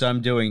jokes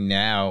I'm doing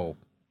now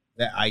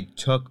that I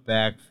took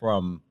back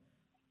from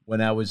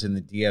when I was in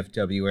the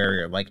DFW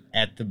area, like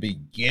at the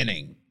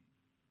beginning,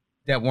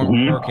 that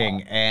weren't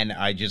working, and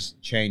I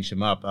just changed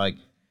them up. Like,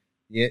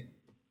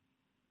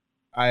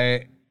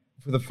 for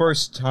the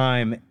first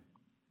time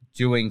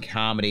doing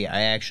comedy,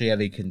 I actually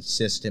have a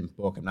consistent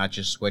book. I'm not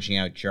just switching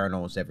out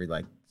journals every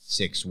like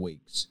 6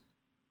 weeks.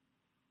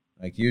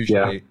 Like,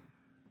 usually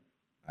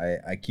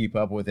I keep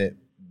up with it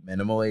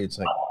minimally. It's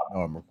like,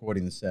 oh, I'm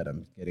recording the set,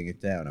 I'm getting it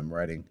down, I'm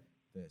writing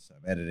this,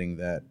 I'm editing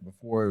that.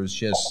 Before, it was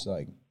just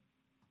like,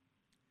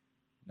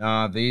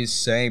 nah, these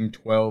same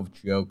 12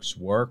 jokes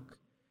work.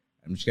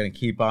 I'm just going to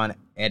keep on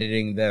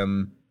editing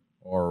them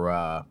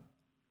or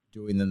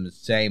doing them the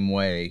same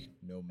way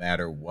no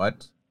matter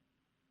what.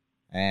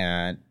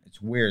 And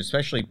it's weird,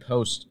 especially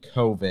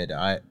post-COVID.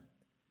 I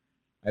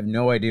have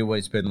no idea what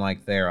it's been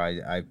like there.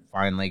 I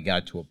finally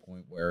got to a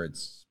point where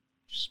it's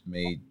just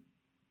made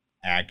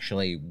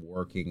actually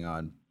working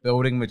on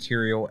building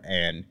material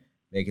and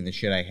making the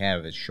shit I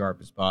have as sharp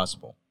as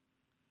possible.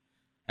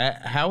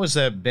 How has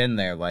that been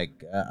there?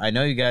 Like, I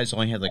know you guys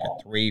only had like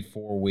a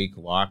 3-4 week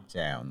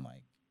lockdown.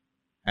 Like,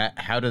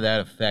 how did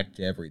that affect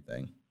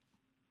everything?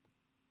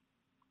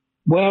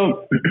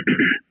 Well,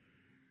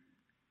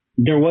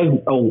 there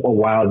was a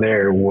while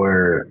there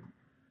where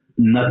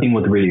nothing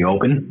was really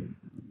open,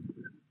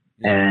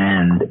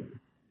 and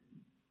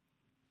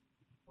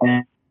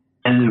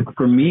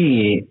for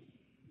me,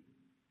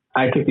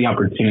 I took the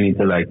opportunity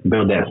to like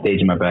build that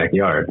stage in my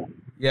backyard.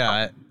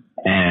 Yeah.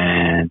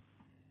 And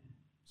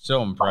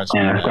so impressive.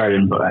 And I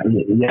started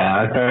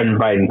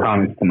inviting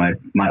comics to my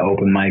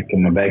open mic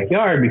in my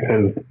backyard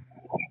because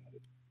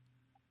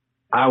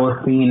I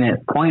was seeing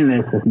it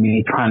pointless as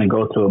me trying to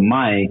go to a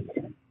mic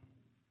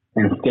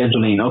and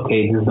scheduling,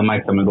 okay, this is the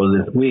mic I'm going to go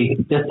this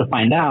week, just to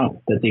find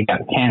out that they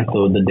got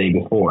canceled the day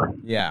before.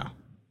 Yeah.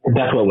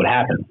 That's what would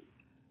happen.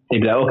 They'd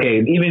be like,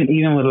 okay,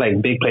 even with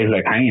like big places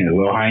like Hyenas,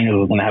 well, Hyenas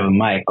was going to have a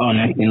mic. Oh,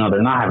 next thing you know,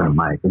 they're not having a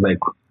mic. It's like,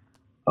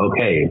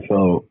 okay,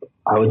 so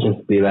I would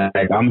just be like,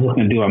 I'm just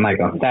going to do a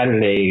mic on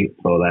Saturday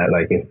so that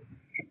like if,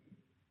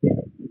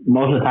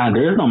 most of the time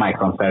there is no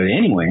mics on Saturday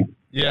anyway.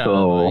 Yeah,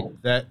 so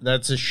like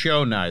that's a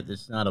show night.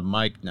 It's not a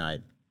mic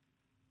night.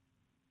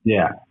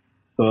 Yeah.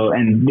 So,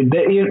 and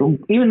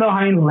even though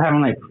Hyenas was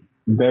having like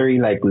very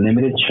like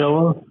limited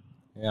shows,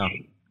 yeah,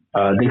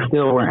 they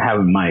still weren't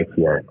having mics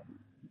yet.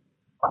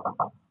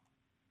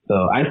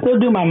 So I still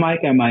do my mic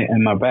in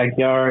my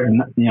backyard.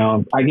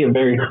 I get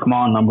very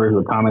small numbers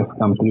of comics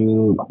come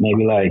through,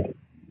 maybe like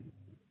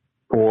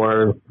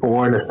four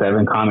to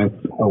seven comics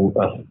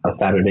a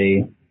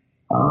Saturday.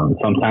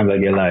 Sometimes I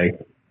get like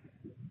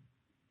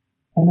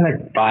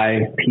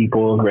five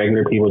people,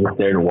 regular people, just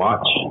there to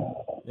watch.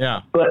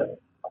 Yeah. But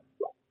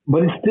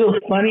it's still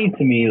funny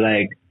to me.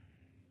 Like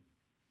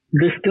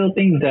there's still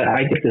things that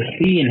I get to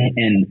see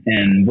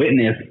and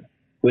witness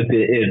with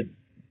the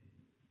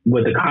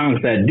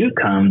comics that do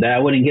come that I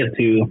wouldn't get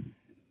to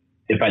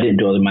if I didn't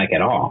do the mic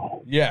at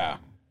all. Yeah.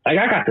 Like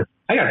I got to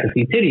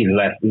see titties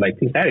like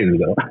 2 Saturdays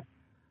ago.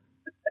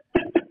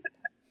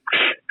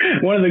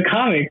 One of the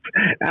comics,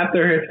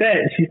 after her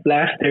set, she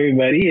flashed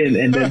everybody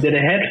and then did a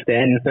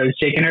headstand and started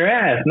shaking her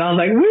ass. And I was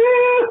like,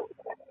 woo!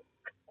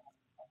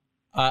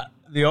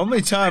 The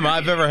only time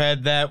I've ever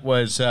had that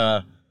was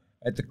at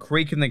the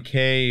Creek in the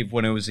Cave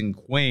when it was in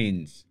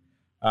Queens.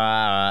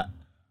 I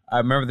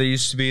remember there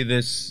used to be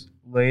this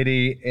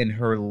lady in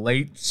her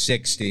late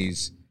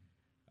 60s,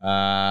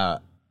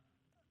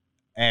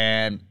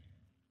 and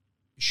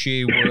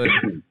she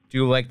would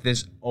do like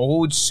this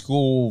old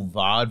school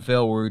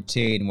vaudeville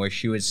routine where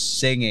she was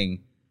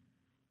singing,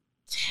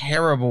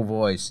 terrible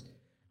voice,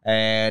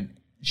 and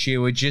she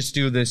would just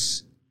do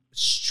this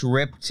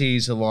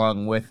striptease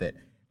along with it.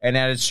 And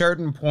at a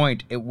certain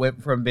point, it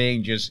went from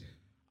being just,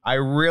 I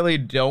really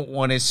don't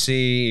want to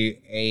see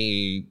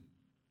a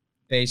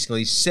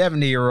basically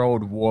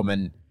 70-year-old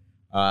woman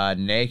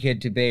naked,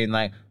 to being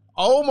like,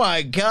 oh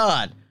my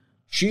God,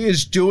 she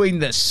is doing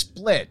the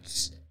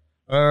splits.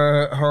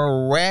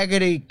 Her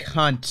raggedy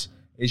cunt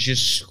is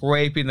just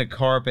scraping the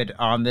carpet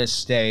on this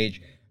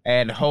stage,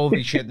 and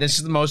holy shit, this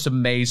is the most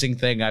amazing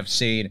thing I've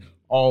seen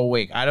all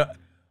week.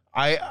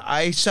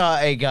 I saw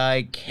a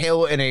guy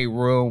kill in a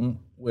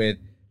room with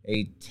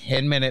a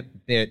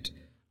 10-minute bit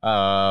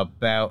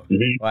about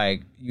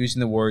like using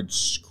the word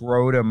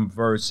scrotum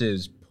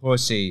versus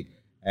pussy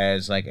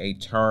as like a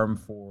term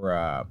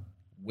for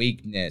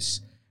weakness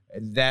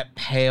that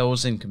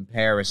pales in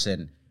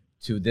comparison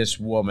to this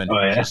woman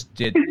who just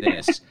did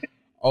this.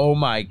 Oh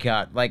my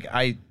God. Like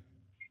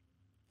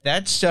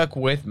that stuck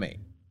with me.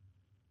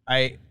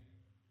 If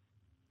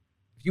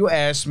you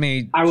asked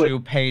me to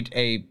paint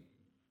a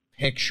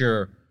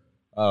picture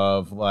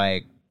of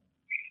like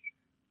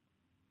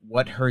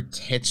what her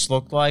tits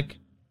looked like,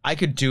 I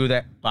could do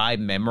that by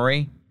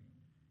memory.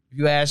 If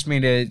you asked me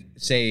to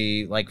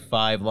say like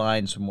 5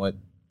 lines from what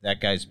that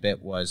guy's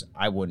bit was,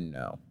 I wouldn't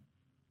know.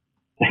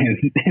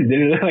 Did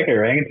it look like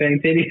orangutan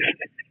titties?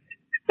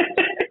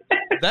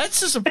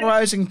 That's the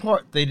surprising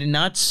part. They did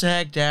not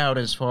sag down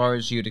as far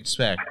as you'd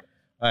expect.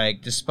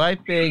 Like,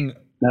 despite being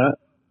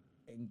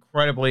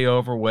incredibly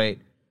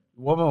overweight,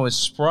 the woman was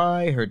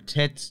spry. Her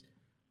tits,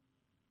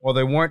 well,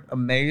 they weren't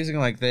amazing.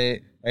 Like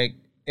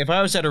if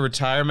I was at a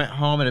retirement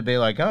home, it'd be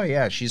like, oh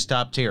yeah, she's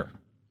top tier.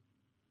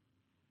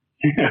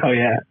 Oh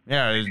yeah.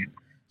 Yeah, it's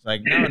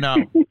like no.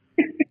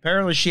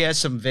 Apparently, she has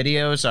some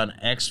videos on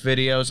X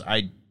videos.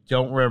 I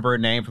don't remember her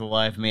name for the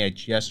life of me. I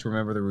just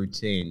remember the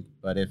routine.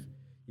 But if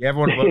you ever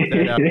want to look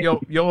that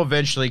up, you'll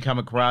eventually come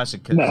across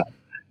it, because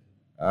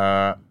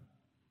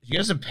she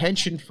has a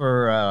penchant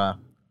for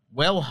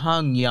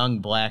well-hung young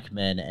black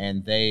men,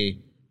 and they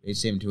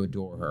seem to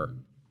adore her.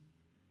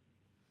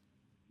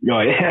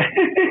 Oh yeah.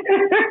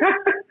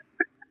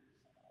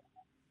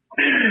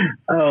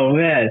 Oh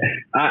man,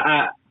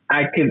 I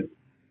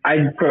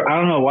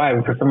don't know why,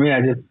 but for some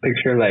reason I just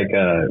picture like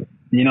those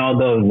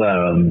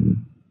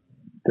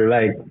they're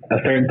like a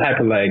certain type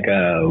of like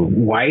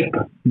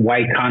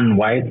white cotton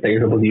wipes that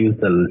you're supposed to use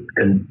the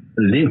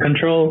lint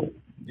control.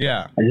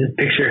 Yeah. I just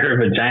picture her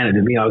vagina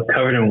to be all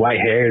covered in white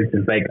hair,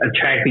 just like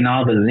attracting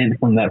all the lint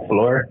from that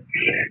floor.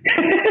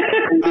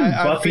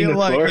 I feel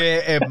like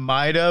it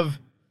might have.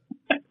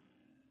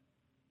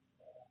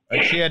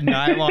 Like she had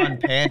nylon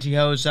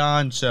pantyhose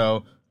on,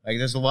 so like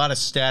there's a lot of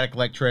static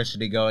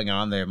electricity going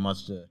on there.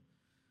 Must have.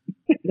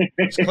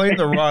 Let's clean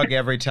the rug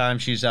every time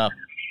she's up.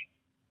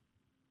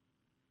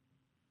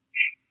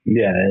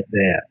 Yeah.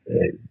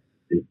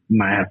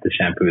 Might have to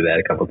shampoo that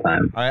a couple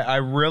times. I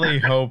really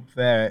hope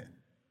that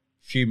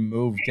she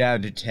moved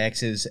down to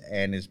Texas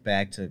and is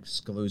back to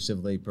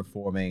exclusively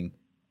performing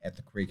at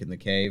the Creek in the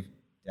Cave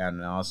down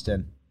in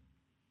Austin.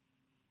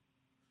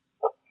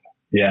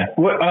 Yeah.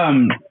 Well,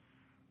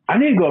 I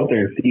need to go up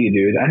there and see you,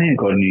 dude. I need to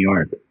go to New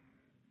York.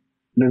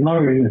 There's no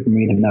reason for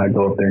me to not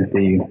go up there and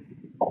see you.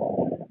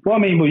 Well, I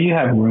mean, but you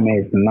have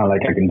roommates, and not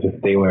like I can just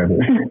stay wherever.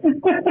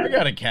 I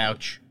got a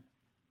couch.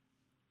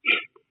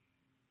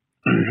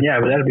 Yeah,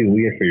 but that'd be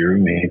weird for your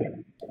roommate.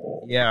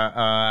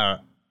 Yeah,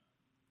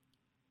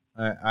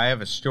 I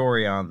have a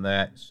story on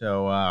that.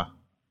 So,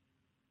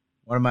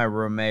 one of my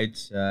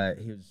roommates,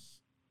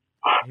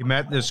 he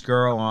met this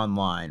girl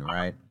online,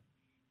 right?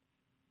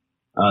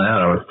 Oh,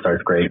 that always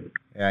starts great.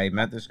 Yeah, he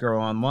met this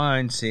girl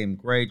online, seemed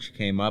great. She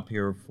came up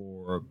here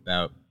for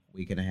about a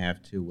week and a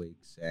half, 2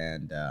 weeks,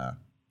 and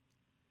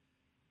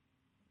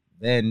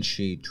then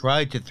she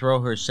tried to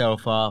throw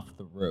herself off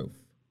the roof.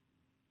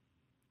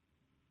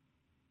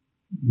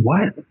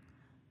 What?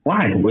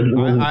 Why?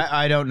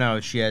 I don't know.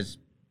 She has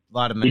a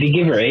lot of. Did he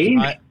give her age?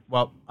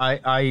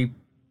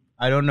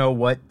 I don't know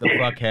what the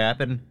fuck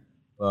happened,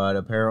 but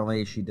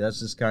apparently she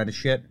does this kind of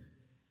shit.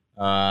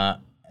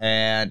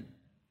 And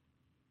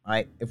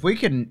if we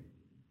can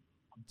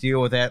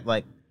deal with that,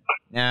 like,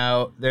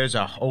 now there's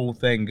a whole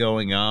thing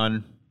going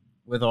on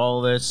with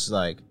all this,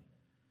 like,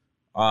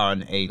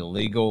 on a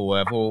legal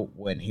level.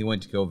 When he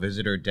went to go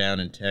visit her down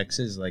in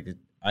Texas, like,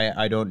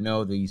 I don't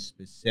know the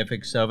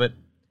specifics of it,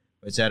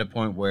 but it's at a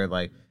point where,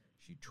 like,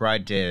 she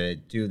tried to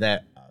do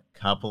that a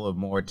couple of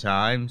more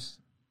times.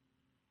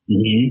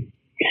 Mm-hmm.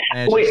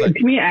 And wait, like,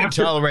 to me, I can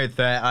tolerate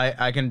that.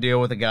 I can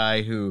deal with a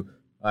guy who,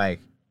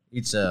 like,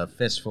 eats a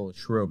fistful of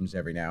shrooms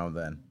every now and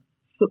then.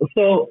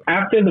 So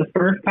after the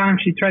first time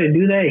she tried to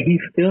do that, he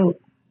still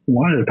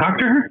wanted to talk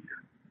to her?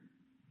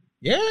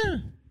 Yeah.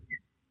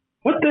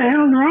 What the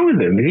hell's wrong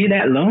with him? Is he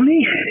that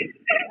lonely?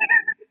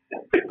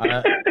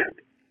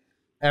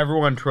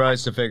 Everyone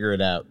tries to figure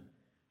it out.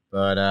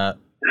 But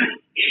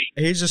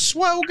he's a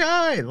swell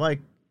guy.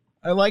 Like,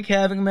 I like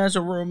having him as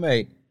a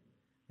roommate.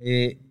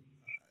 He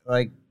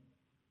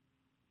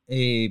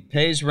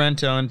pays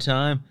rent on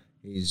time.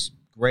 He's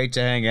great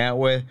to hang out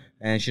with.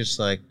 And it's just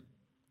like,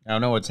 I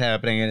don't know what's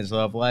happening in his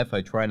love life. I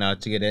try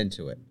not to get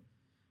into it.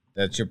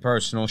 That's your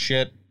personal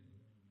shit.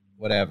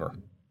 Whatever.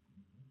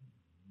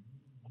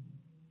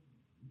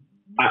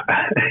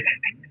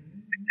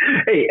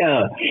 Hey,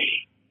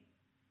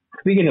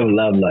 speaking of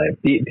love life,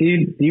 do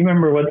you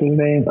remember what's his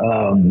name?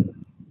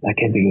 I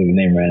can't think of his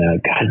name right now.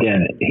 God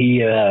damn it. He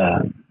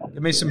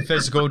give me some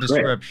physical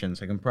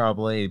descriptions. I can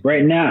probably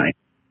right now.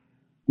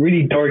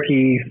 Really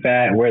dorky,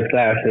 fat, wears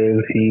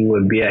glasses. He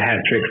would be at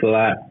hat tricks a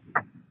lot.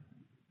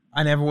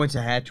 I never went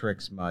to hat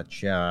tricks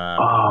much.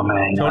 Oh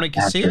man, Tony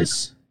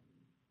Casillas?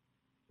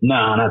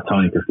 No, not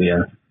Tony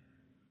Casillas.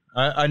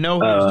 I know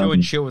he was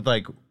doing shit with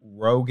like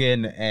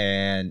Rogan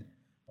and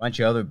a bunch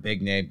of other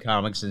big name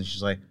comics, and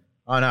she's like,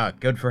 "Oh no,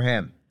 good for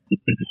him."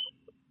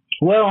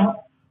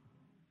 Well,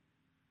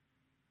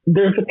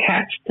 there's a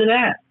catch to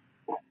that.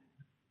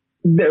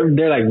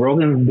 They're like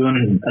Rogan's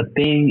doing a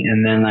thing,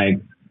 and then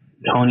like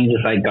Tony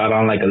just like got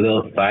on like a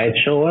little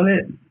sideshow of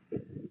it.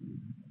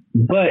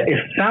 But it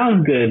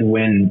sounds good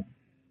when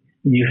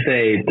you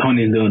say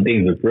Tony's doing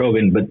things with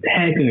Rogan, but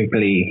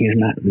technically he's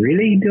not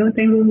really doing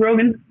things with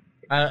Rogan.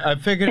 I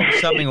figured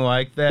it's something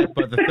like that,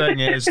 but the thing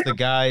is, the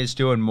guy is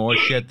doing more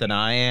shit than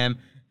I am,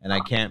 and I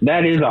can't.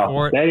 That is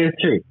awful. That is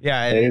true.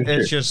 Yeah,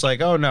 it's just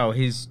like, oh no,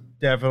 he's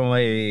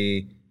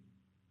definitely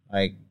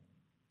like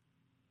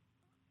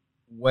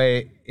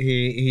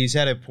he's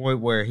at a point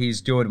where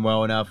he's doing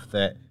well enough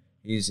that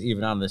he's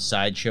even on the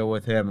sideshow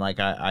with him. Like,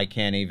 I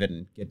can't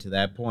even get to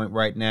that point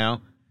right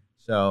now.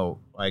 So,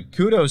 like,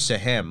 kudos to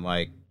him.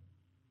 Like,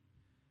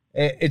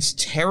 it's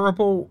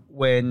terrible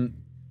when,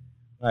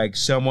 like,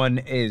 someone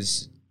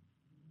is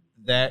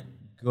that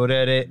good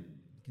at it,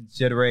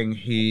 considering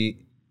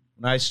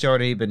when I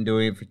started, he'd been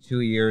doing it for 2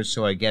 years,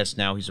 so I guess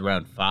now he's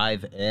around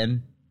 5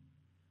 in.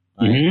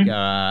 Like,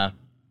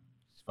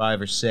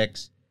 5 or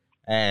 6.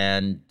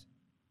 And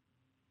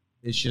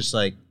it's just,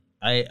 like,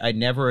 I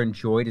never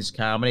enjoyed his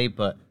comedy,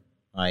 but,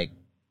 like,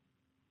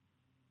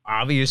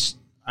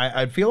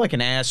 I'd feel like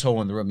an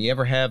asshole in the room. You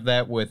ever have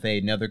that with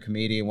another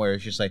comedian where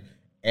it's just like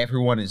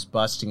everyone is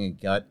busting a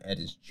gut at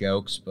his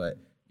jokes, but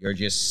you're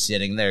just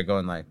sitting there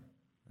going like,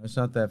 that's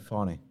not that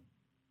funny.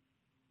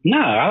 No,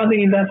 I don't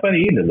think he's that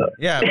funny either, though.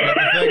 Yeah, but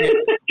the thing is,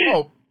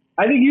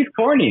 I think he's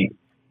corny.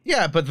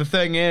 Yeah, but the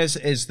thing is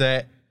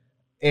that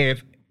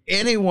if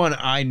anyone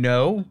I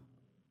know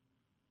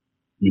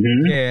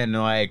can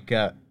like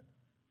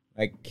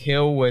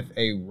kill with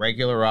a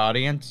regular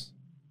audience,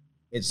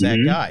 it's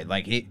that guy.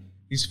 Like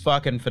he's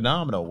fucking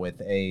phenomenal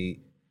with a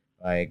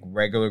like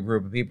regular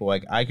group of people.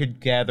 Like I could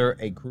gather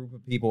a group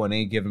of people in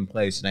any given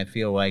place, and I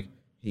feel like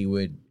he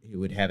would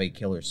have a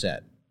killer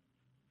set.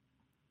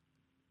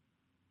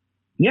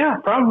 Yeah,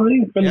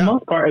 probably for the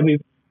most part. I mean,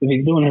 if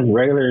he's doing his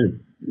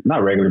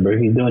not regular, but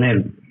if he's doing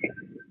his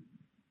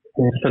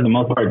for the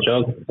most part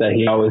jokes that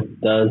he always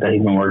does that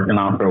he's been working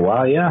on for a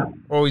while,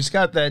 Well, he's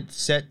got that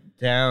set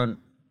down.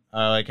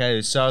 Like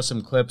I saw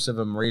some clips of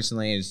him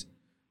recently.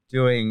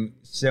 doing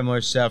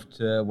similar stuff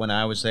to when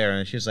I was there,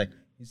 and it's just like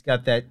he's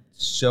got that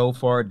so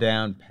far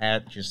down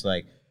pat, just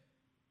like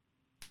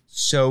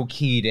so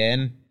keyed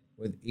in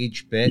with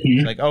each bit.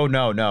 It's like, oh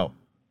no,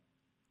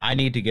 I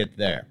need to get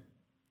there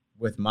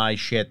with my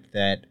shit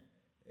that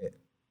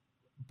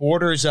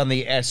borders on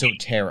the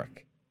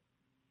esoteric.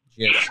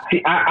 Just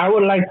See, I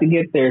would like to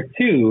get there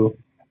too.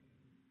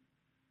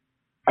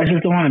 I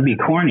just don't want to be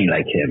corny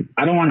like him.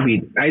 I don't want to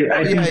be.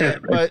 I think that's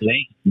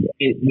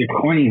the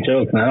corny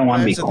jokes, and I don't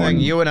want to be corny. That's the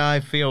thing. You and I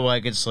feel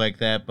like it's like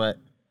that, but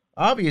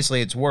obviously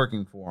it's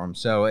working for him.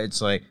 So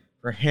it's like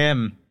for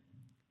him,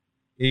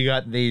 he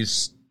got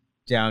these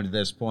down to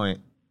this point.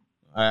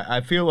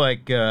 I feel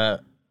like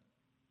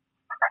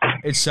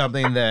it's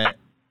something that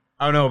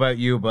I don't know about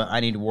you, but I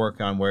need to work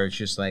on. Where it's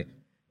just like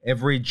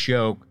every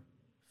joke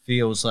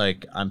feels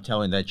like I'm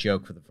telling that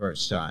joke for the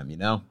first time. You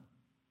know?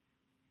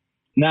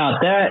 Now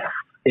that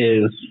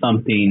is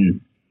something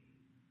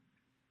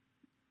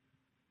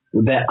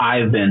that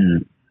I've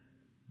been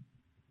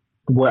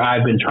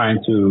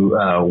trying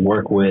to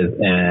work with,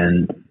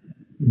 and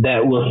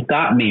that will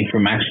stop me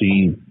from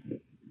actually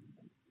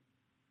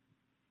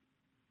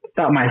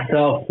stop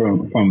myself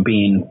from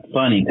being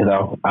funny,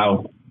 because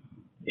I'll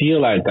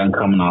feel like I'm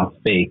coming off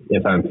fake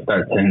if I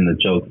start telling the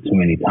jokes too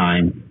many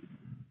times.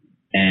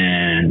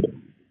 And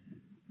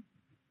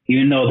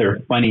even though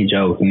they're funny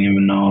jokes, and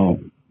even though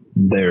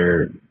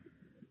they're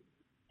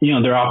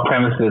off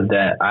premises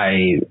that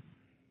I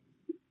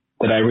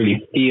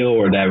really feel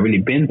or that I've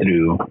really been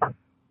through,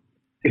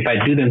 if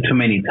I do them too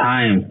many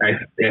times, I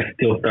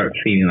still start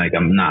feeling like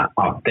I'm not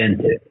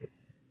authentic.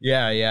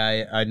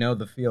 Yeah, I know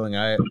the feeling.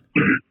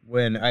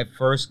 When I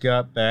first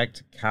got back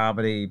to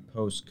comedy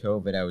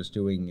post-COVID, I was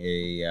doing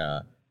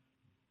a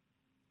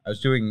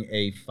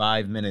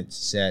 5-minute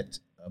set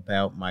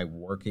about my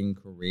working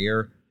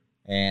career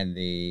and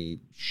the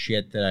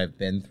shit that I've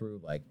been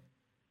through, like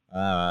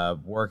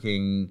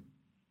working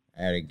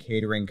at a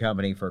catering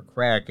company for a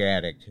crack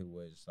addict who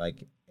was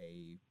like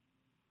a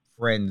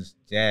friend's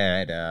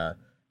dad,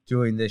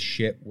 doing this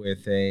shit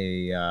with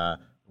a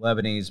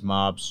Lebanese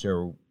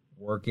mobster,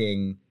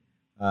 working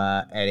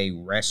at a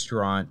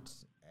restaurant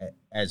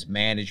as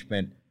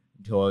management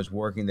until I was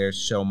working there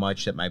so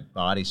much that my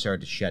body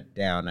started to shut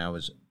down. I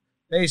was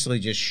basically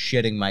just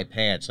shitting my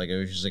pants. Like it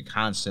was just a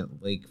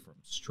constant leak from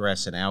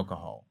stress and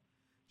alcohol.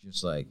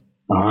 Just like,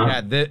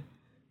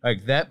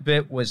 that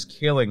bit was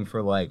killing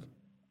for like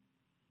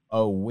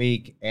a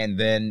week, and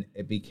then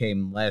it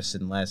became less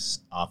and less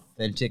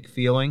authentic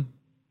feeling.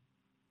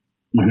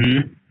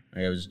 Mm-hmm.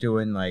 I was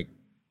doing like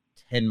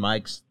 10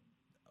 mics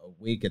a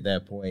week at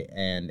that point,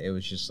 and it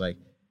was just like,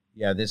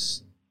 yeah,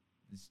 this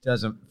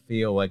doesn't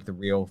feel like the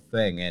real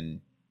thing.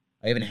 And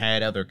I even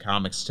had other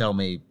comics tell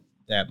me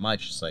that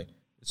much. It's like,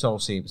 this all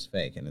seems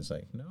fake. And it's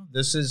like, no,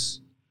 this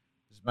is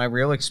my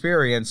real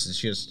experience. It's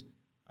just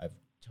I've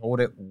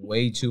told it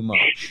way too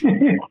much.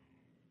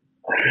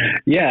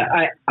 Yeah,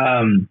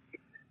 I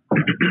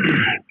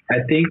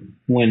think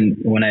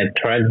when I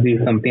try to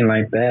do something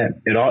like that,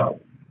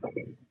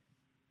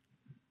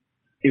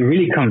 it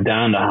really comes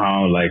down to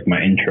how like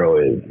my intro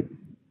is.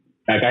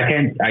 Like I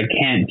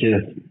can't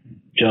just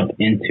jump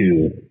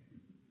into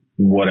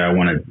what I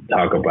want to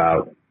talk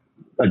about,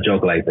 a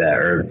joke like that,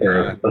 or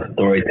a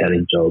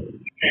storytelling joke.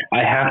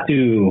 I have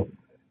to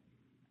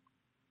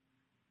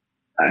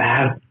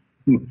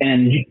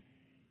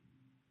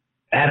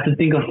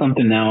think of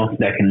something else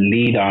that can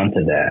lead on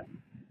to that.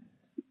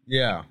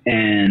 Yeah.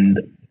 And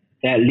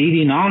that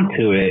leading on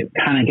to it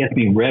kind of gets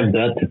me revved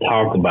up to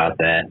talk about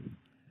that.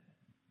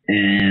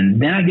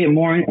 And then I get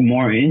more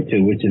into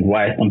it, which is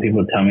why some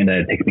people tell me that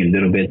it takes me a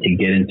little bit to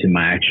get into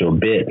my actual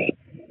bits.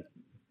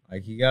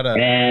 Like you gotta.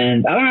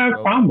 And I don't have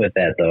a problem with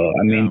that, though.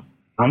 I mean,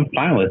 I'm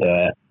fine with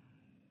that.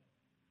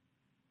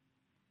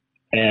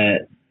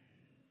 And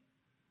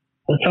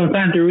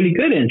sometimes they're really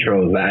good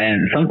intros,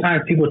 and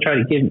sometimes people try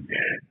to give.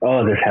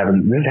 Oh, this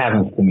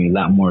happens to me a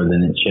lot more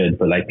than it should.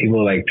 But like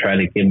people like try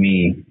to give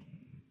me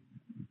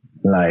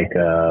like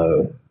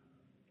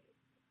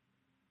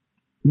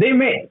they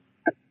may.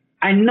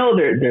 I know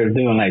they're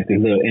doing like this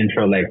little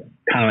intro, like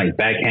kind of like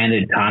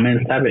backhanded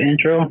comments type of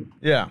intro.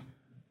 Yeah.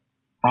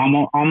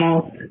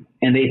 Almost.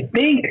 And they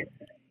think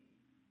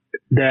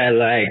that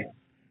like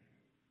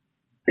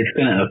it's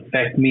gonna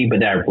affect me,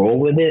 but I roll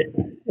with it.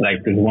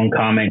 Like there's one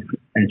comic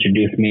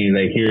introduced me,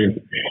 like, here's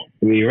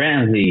Rudy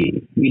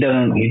Ramzy. He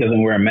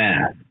doesn't wear a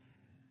mask.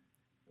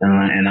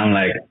 And I'm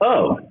like,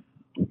 oh,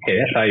 okay,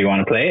 that's how you want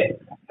to play it.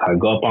 I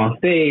go up on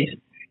stage,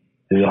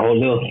 do a whole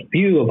little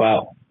spew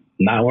about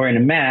not wearing a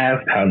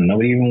mask, how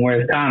nobody even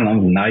wears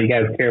condoms, and now you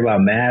guys care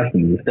about masks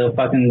and you're still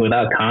fucking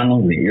without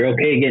condoms, and you're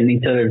okay getting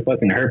each other's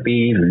fucking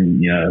herpes,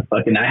 and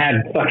I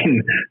had to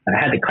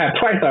clap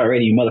twice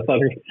already, you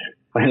motherfuckers,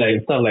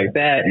 like stuff like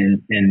that,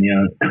 and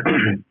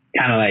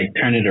kind of like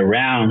turn it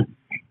around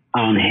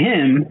on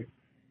him.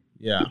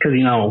 Yeah. Because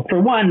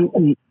for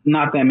one,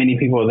 not that many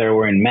people there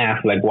wearing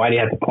masks. Like, why do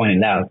you have to point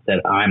it out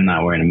that I'm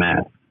not wearing a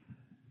mask?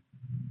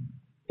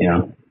 It's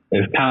kind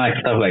of like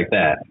stuff like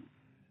that.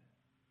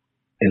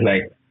 It's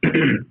like,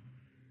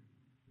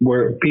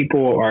 where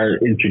people are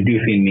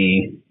introducing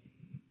me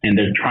and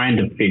they're trying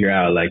to figure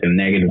out like a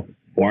negative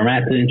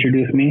format to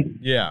introduce me.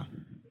 Yeah.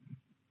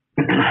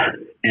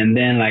 And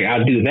then like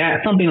I'll do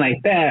that, something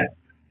like that,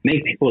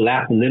 make people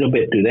laugh a little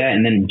bit through that,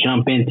 and then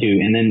jump into,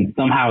 and then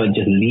somehow it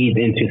just leads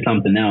into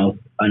something else,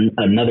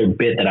 another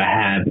bit that I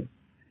have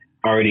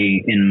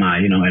already in my,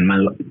 you know, in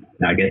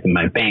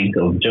my bank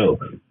of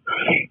jokes.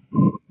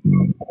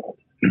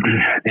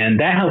 And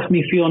that helps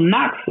me feel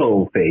not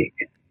so fake.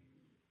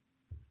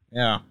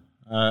 Yeah.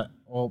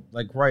 Well,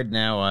 like right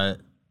now,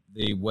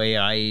 the way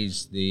I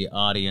ease the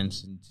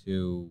audience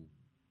into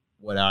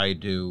what I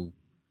do,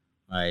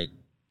 like,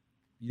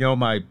 you know,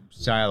 my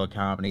style of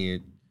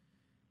comedy,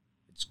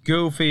 it's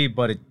goofy,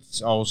 but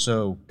it's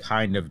also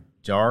kind of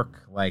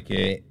dark. Like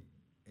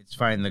it's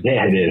finding the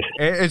it is.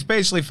 It's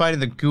basically finding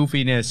the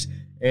goofiness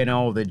in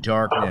all the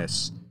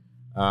darkness.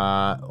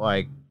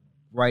 Like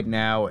right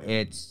now,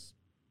 it's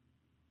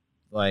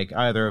like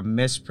either a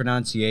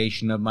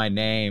mispronunciation of my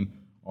name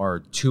or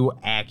too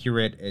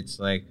accurate. It's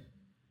like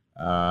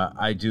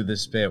I do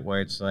this bit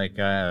where it's like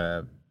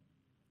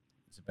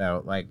it's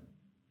about like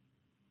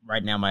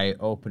right now my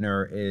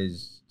opener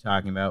is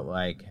talking about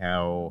like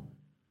how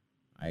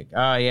like,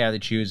 oh yeah, the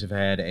Jews have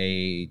had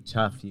a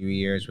tough few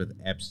years with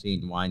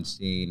Epstein,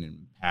 Weinstein,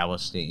 and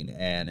Palestine,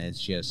 and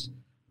it's just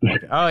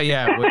like, oh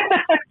yeah,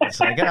 it's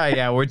like, oh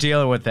yeah, we're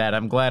dealing with that.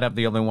 I'm glad I'm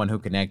the only one who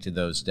connected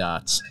those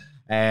dots.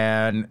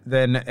 And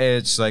then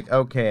it's like,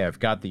 okay, I've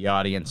got the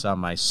audience on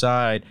my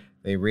side.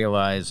 They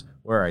realize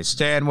where I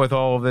stand with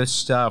all of this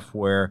stuff,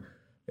 where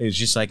it's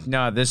just like,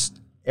 no,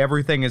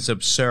 everything is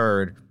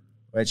absurd.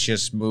 Let's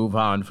just move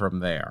on from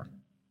there.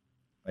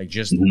 Like,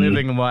 just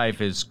living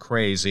life is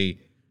crazy.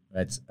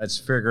 Let's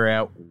figure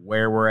out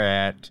where we're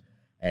at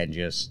and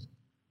just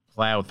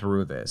plow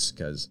through this,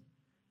 because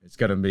it's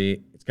gonna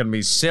be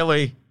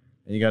silly,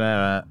 and you're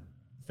gonna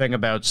think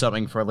about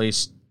something for at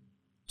least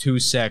 2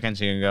 seconds,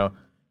 and you go,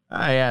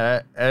 oh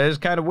yeah, that is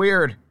kind of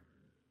weird,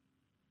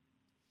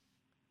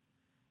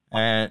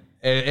 and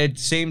it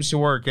seems to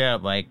work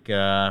out. Like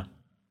I'm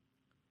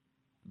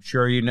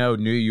sure you know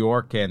New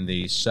York and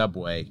the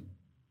subway.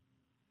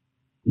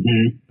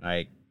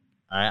 Like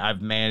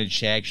I've managed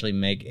to actually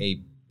make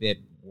a bit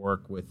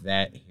work with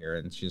that here,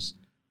 and it's just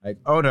like,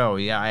 oh no,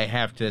 yeah, I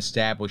have to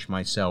establish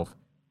myself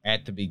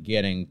at the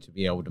beginning to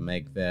be able to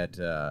make that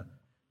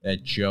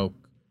that joke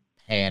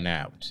pan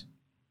out.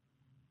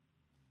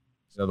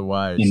 So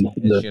otherwise,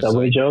 the just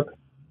subway like, joke.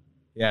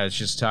 Yeah, it's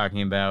just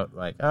talking about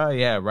like, oh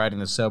yeah, riding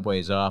the subway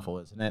is awful,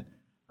 isn't it?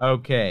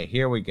 Okay,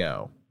 here we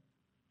go.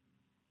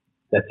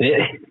 That's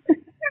it.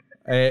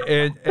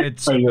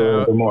 It's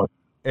about,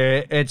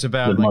 it's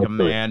about like a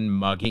man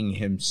mugging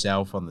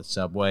himself on the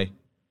subway.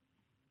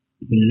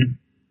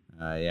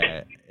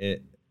 Yeah,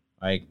 it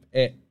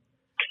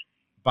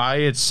by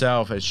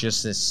itself, it's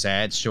just this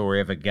sad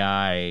story of a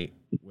guy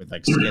with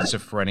like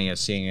schizophrenia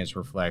seeing his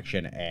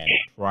reflection and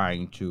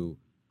trying to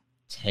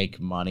take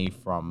money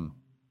from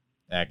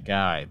that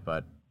guy.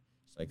 But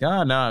it's like,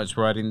 oh no, I was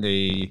riding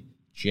the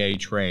J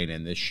train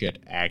and this shit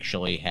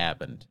actually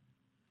happened.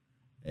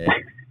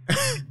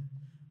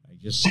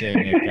 Just seeing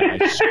a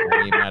guy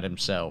scream at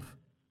himself.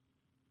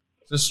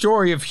 It's a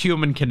story of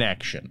human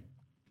connection.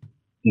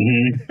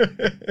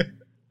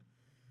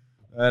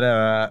 But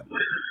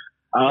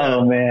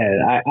oh man,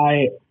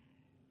 I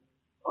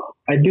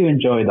do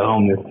enjoy the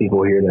homeless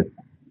people here that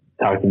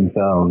talk to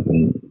themselves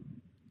and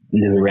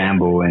just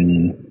ramble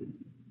and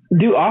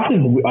do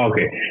Austin.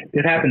 Okay,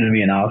 this happened to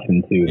me in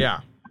Austin too.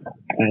 Yeah,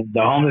 and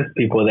the homeless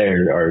people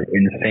there are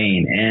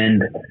insane,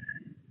 and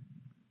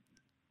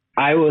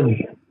I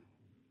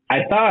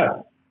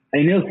thought.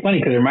 And it was funny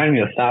because it reminded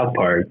me of South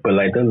Park, but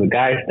like there was a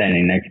guy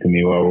standing next to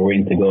me while we're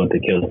waiting to go to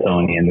kill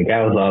Tony, and the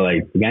guy was all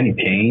like, "You got any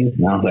change?"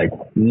 And I was like,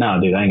 "No,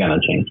 dude, I ain't got no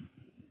change."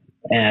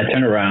 And I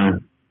turned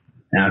around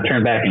and I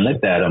turned back and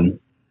looked at him,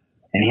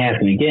 and he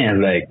asked me again, "I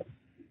was like,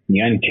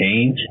 you got any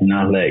change?" And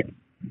I was like,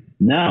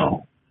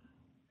 "No,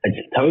 I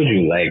just told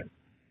you like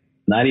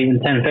not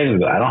even 10 seconds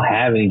ago, I don't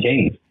have any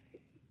change."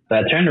 So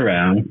I turned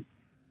around.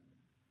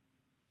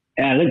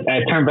 And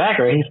I turned back,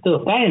 right? He's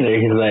still standing there.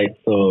 He's like,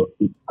 "So,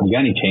 you got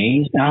any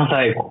change?" And I was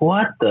like,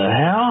 "What the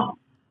hell?"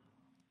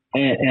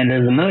 And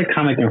there's another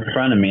comic in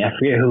front of me. I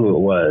forget who it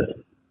was.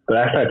 But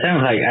I started telling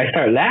him, like, I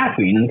started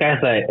laughing. And the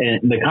guy's like,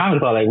 and the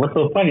comic's all like, "What's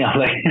so funny?" I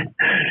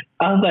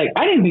was like,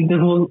 I didn't think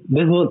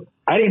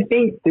I didn't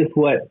think this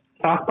what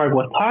South Park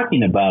was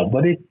talking about.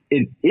 But it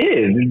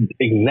is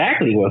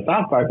exactly what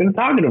South Park is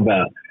talking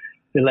about.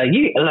 They're like,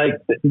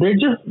 they're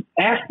just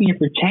asking you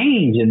for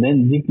change, and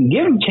then you can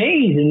give them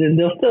change, and then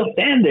they'll still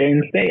stand there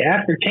and say,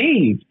 "Ask for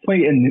change."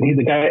 And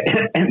the guy,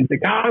 and the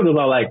guy was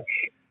all like,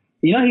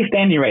 "You know, he's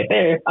standing right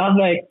there." I was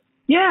like,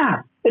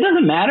 "Yeah, it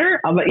doesn't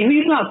matter." I was like, if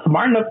he's not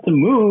smart enough to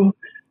move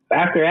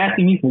after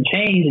asking me for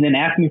change and then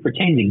asking me for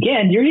change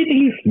again, do you really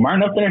think he's smart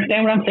enough to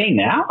understand what I'm saying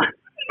now?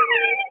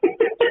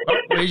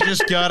 We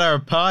just got our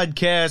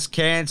podcast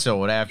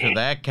canceled after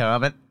that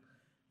comment.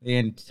 The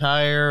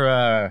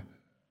entire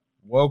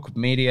woke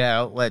media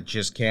outlet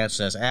just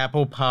canceled us.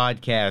 Apple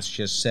Podcasts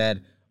just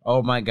said,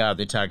 Oh my God,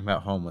 they're talking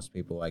about homeless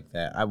people like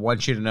that. I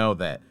want you to know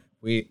that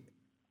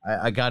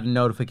I got a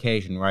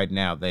notification right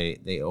now.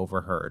 They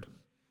overheard.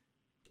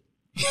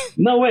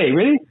 No way,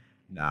 really?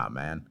 Nah,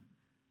 man.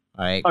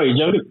 Like, Oh, you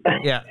joking?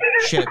 yeah,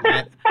 shit,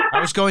 man. I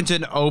was going to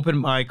an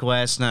open mic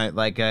last night.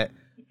 Like, I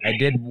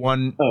did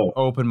one Oh,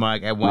 open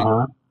mic. I went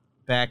uh-huh.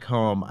 back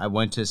home. I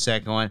went to the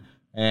second one,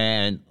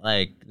 and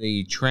like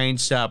the train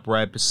stopped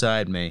right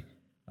beside me.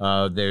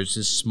 There's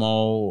this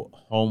small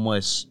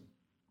homeless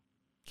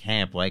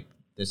camp. Like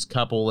this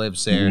couple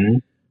lives there. Mm-hmm.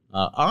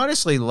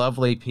 Honestly,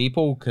 lovely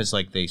people because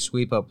like they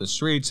sweep up the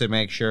streets and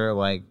make sure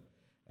like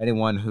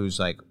anyone who's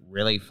like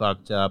really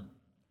fucked up,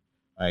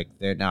 like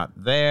they're not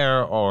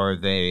there, or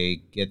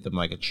they get them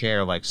like a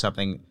chair, like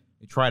something.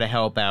 They try to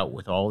help out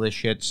with all this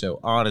shit. So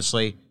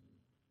honestly,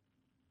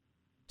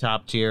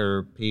 top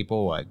tier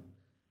people. Like,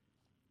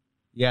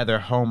 yeah, they're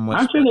homeless.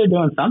 I'm sure they're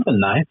doing something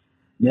nice.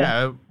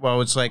 Yeah,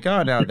 well, it's like,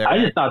 oh no, I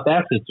just thought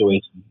that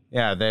situation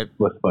yeah, they.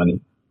 was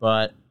funny.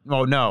 But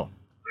oh no,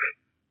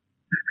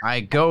 I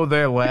go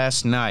there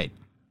last night.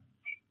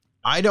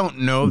 I don't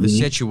know the Mm-hmm.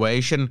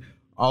 situation.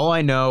 All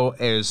I know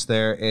is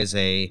there is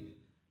a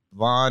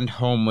blonde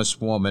homeless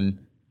woman.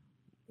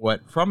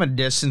 What from a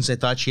distance I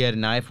thought she had a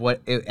knife.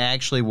 What it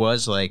actually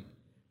was like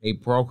a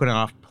broken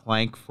off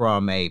plank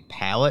from a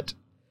pallet.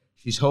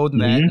 She's holding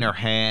that in Mm-hmm. her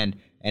hand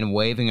and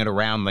waving it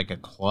around like a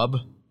club.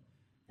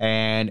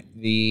 And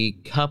the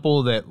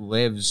couple that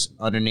lives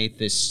underneath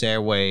this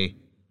stairway,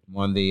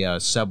 one of the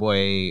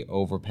subway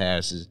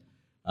overpasses,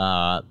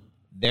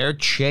 they're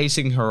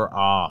chasing her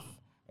off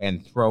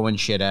and throwing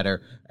shit at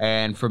her.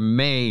 And for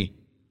me,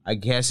 I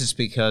guess it's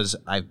because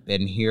I've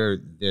been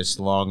here this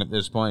long at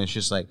this point. It's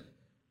just like,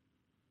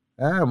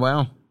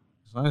 well,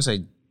 as long as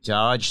I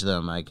dodge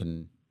them, I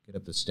can get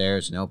up the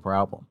stairs, no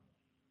problem.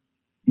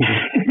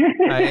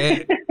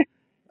 I,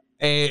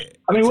 I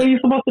mean, what are you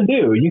supposed to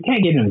do? You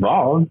can't get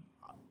involved.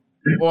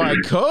 well, I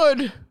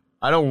could.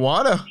 I don't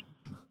want to.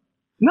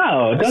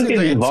 No, don't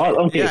get involved.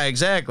 Okay. Yeah,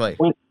 exactly.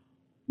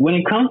 When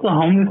it comes to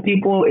homeless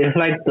people, it's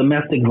like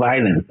domestic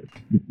violence.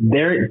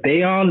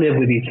 They all live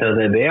with each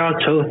other. They all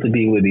chose to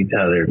be with each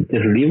other.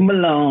 Just leave them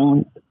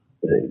alone.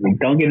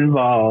 Don't get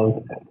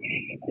involved.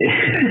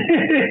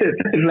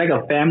 It's like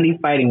a family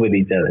fighting with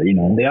each other. You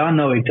know, they all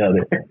know each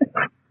other.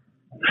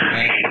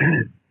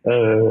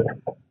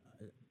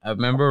 I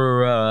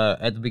remember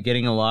at the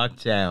beginning of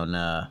lockdown,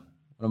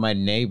 one of my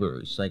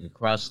neighbors, like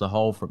across the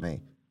hall from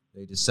me,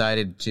 they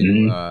decided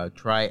to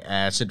try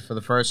acid for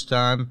the first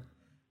time,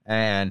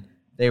 and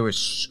they were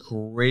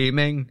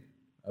screaming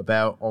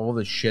about all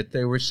the shit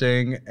they were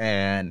seeing,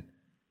 and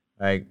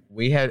like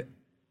it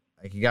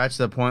got to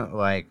the point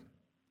like,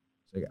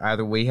 it's like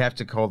either we have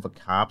to call the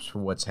cops for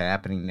what's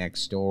happening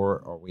next door,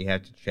 or we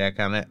have to check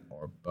on it,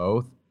 or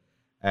both,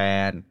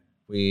 and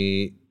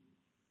we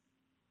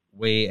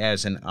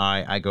as in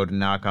I go to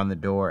knock on the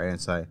door and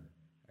it's like,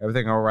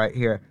 everything all right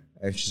here?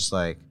 And it's just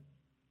like,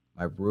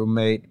 my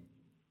roommate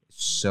is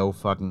so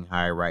fucking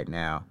high right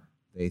now.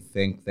 They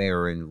think they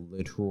are in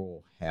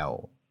literal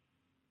hell.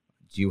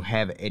 Do you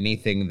have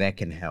anything that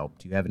can help?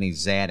 Do you have any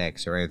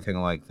Xanax or anything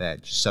like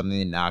that? Just something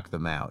to knock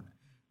them out.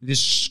 They're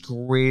just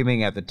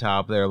screaming at the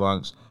top of their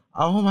lungs.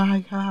 Oh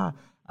my God.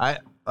 I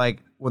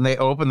like when they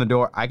open the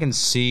door, I can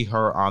see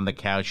her on the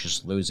couch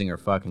just losing her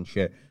fucking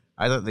shit.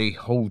 I thought the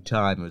whole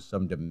time it was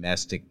some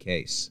domestic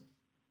case.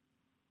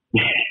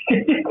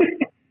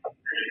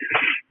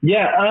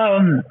 Yeah,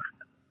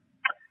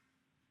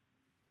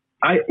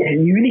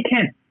 you really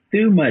can't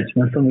do much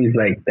when somebody's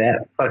like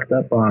that fucked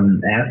up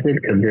on acid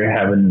because they're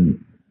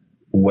having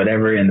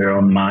whatever in their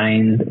own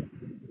mind.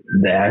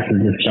 The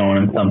acid is showing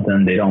them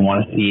something they don't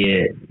want to see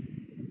it.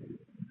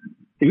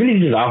 You really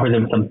just offer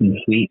them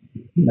something sweet,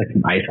 like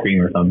some ice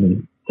cream or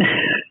something.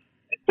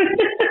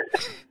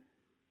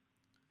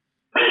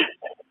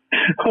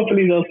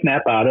 Hopefully they'll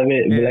snap out of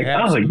it and be like,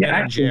 "Oh yeah,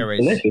 actually,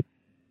 delicious."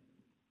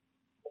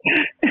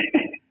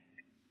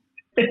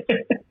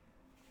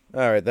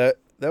 All right, that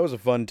was a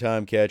fun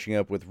time catching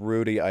up with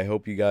Rudy. I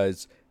hope you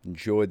guys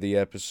enjoyed the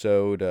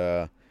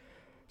episode.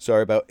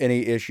 Sorry about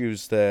any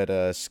issues that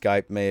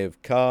Skype may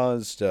have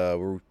caused.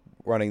 We're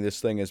running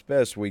this thing as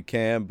best we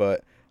can,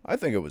 but I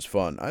think it was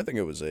fun. I think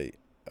it was a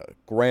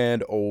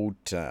grand old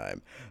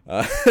time.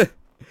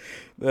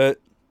 That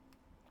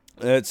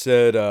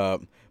said, my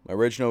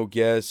original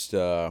guest,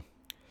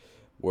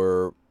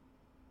 we're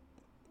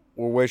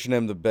wishing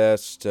him the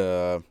best.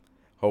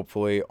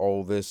 Hopefully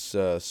all this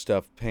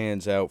stuff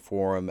pans out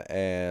for him,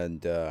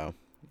 and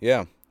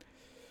yeah.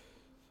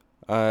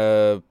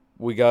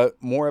 We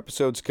got more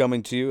episodes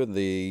coming to you in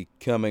the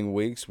coming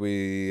weeks.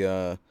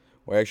 We're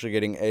actually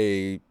getting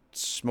a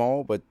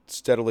small but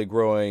steadily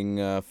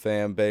growing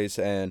fan base,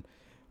 and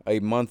a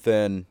month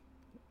in,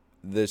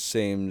 this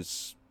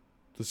seems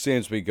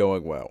to be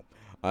going well.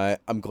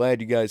 I'm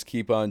glad you guys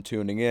keep on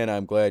tuning in.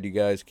 I'm glad you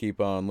guys keep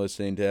on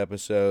listening to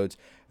episodes,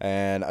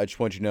 and I just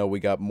want you to know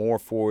we got more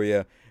for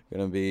you.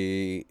 Going to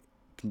be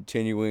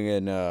continuing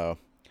in the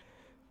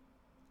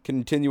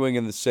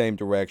same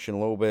direction, a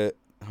little bit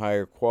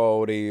higher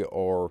quality,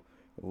 or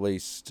at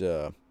least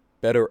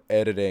better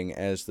editing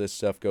as this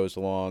stuff goes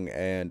along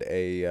and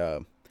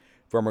a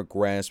firmer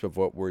grasp of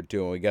what we're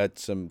doing. We got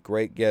some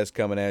great guests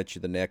coming at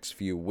you the next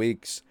few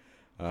weeks.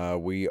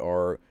 We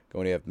are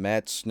going to have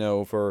Matt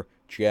Snover,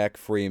 Jack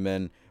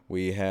Freeman.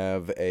 We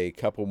have a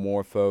couple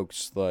more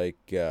folks like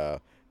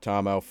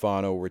Tom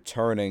Alfano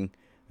returning.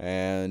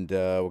 And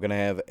we're going to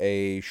have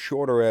a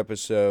shorter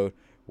episode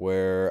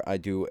where I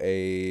do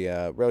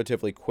a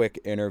relatively quick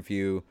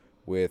interview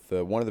with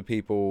one of the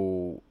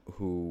people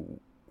who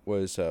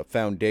was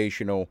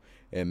foundational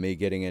in me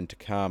getting into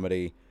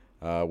comedy,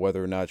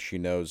 whether or not she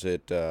knows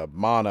it.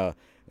 Mana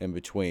in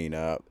between.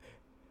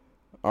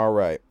 All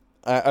right.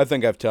 I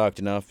think I've talked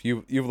enough.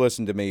 You've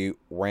listened to me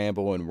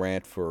ramble and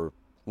rant for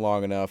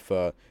long enough.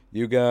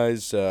 You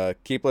guys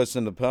keep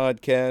listening to the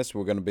podcast.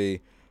 We're going to be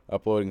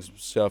uploading some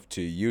stuff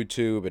to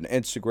YouTube and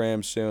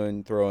Instagram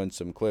soon, throwing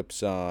some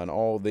clips on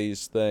all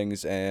these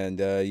things. And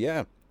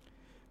yeah,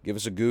 give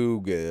us a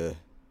goog as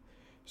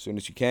soon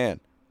as you can.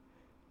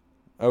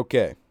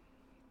 Okay.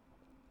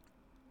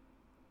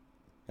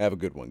 Have a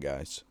good one,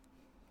 guys.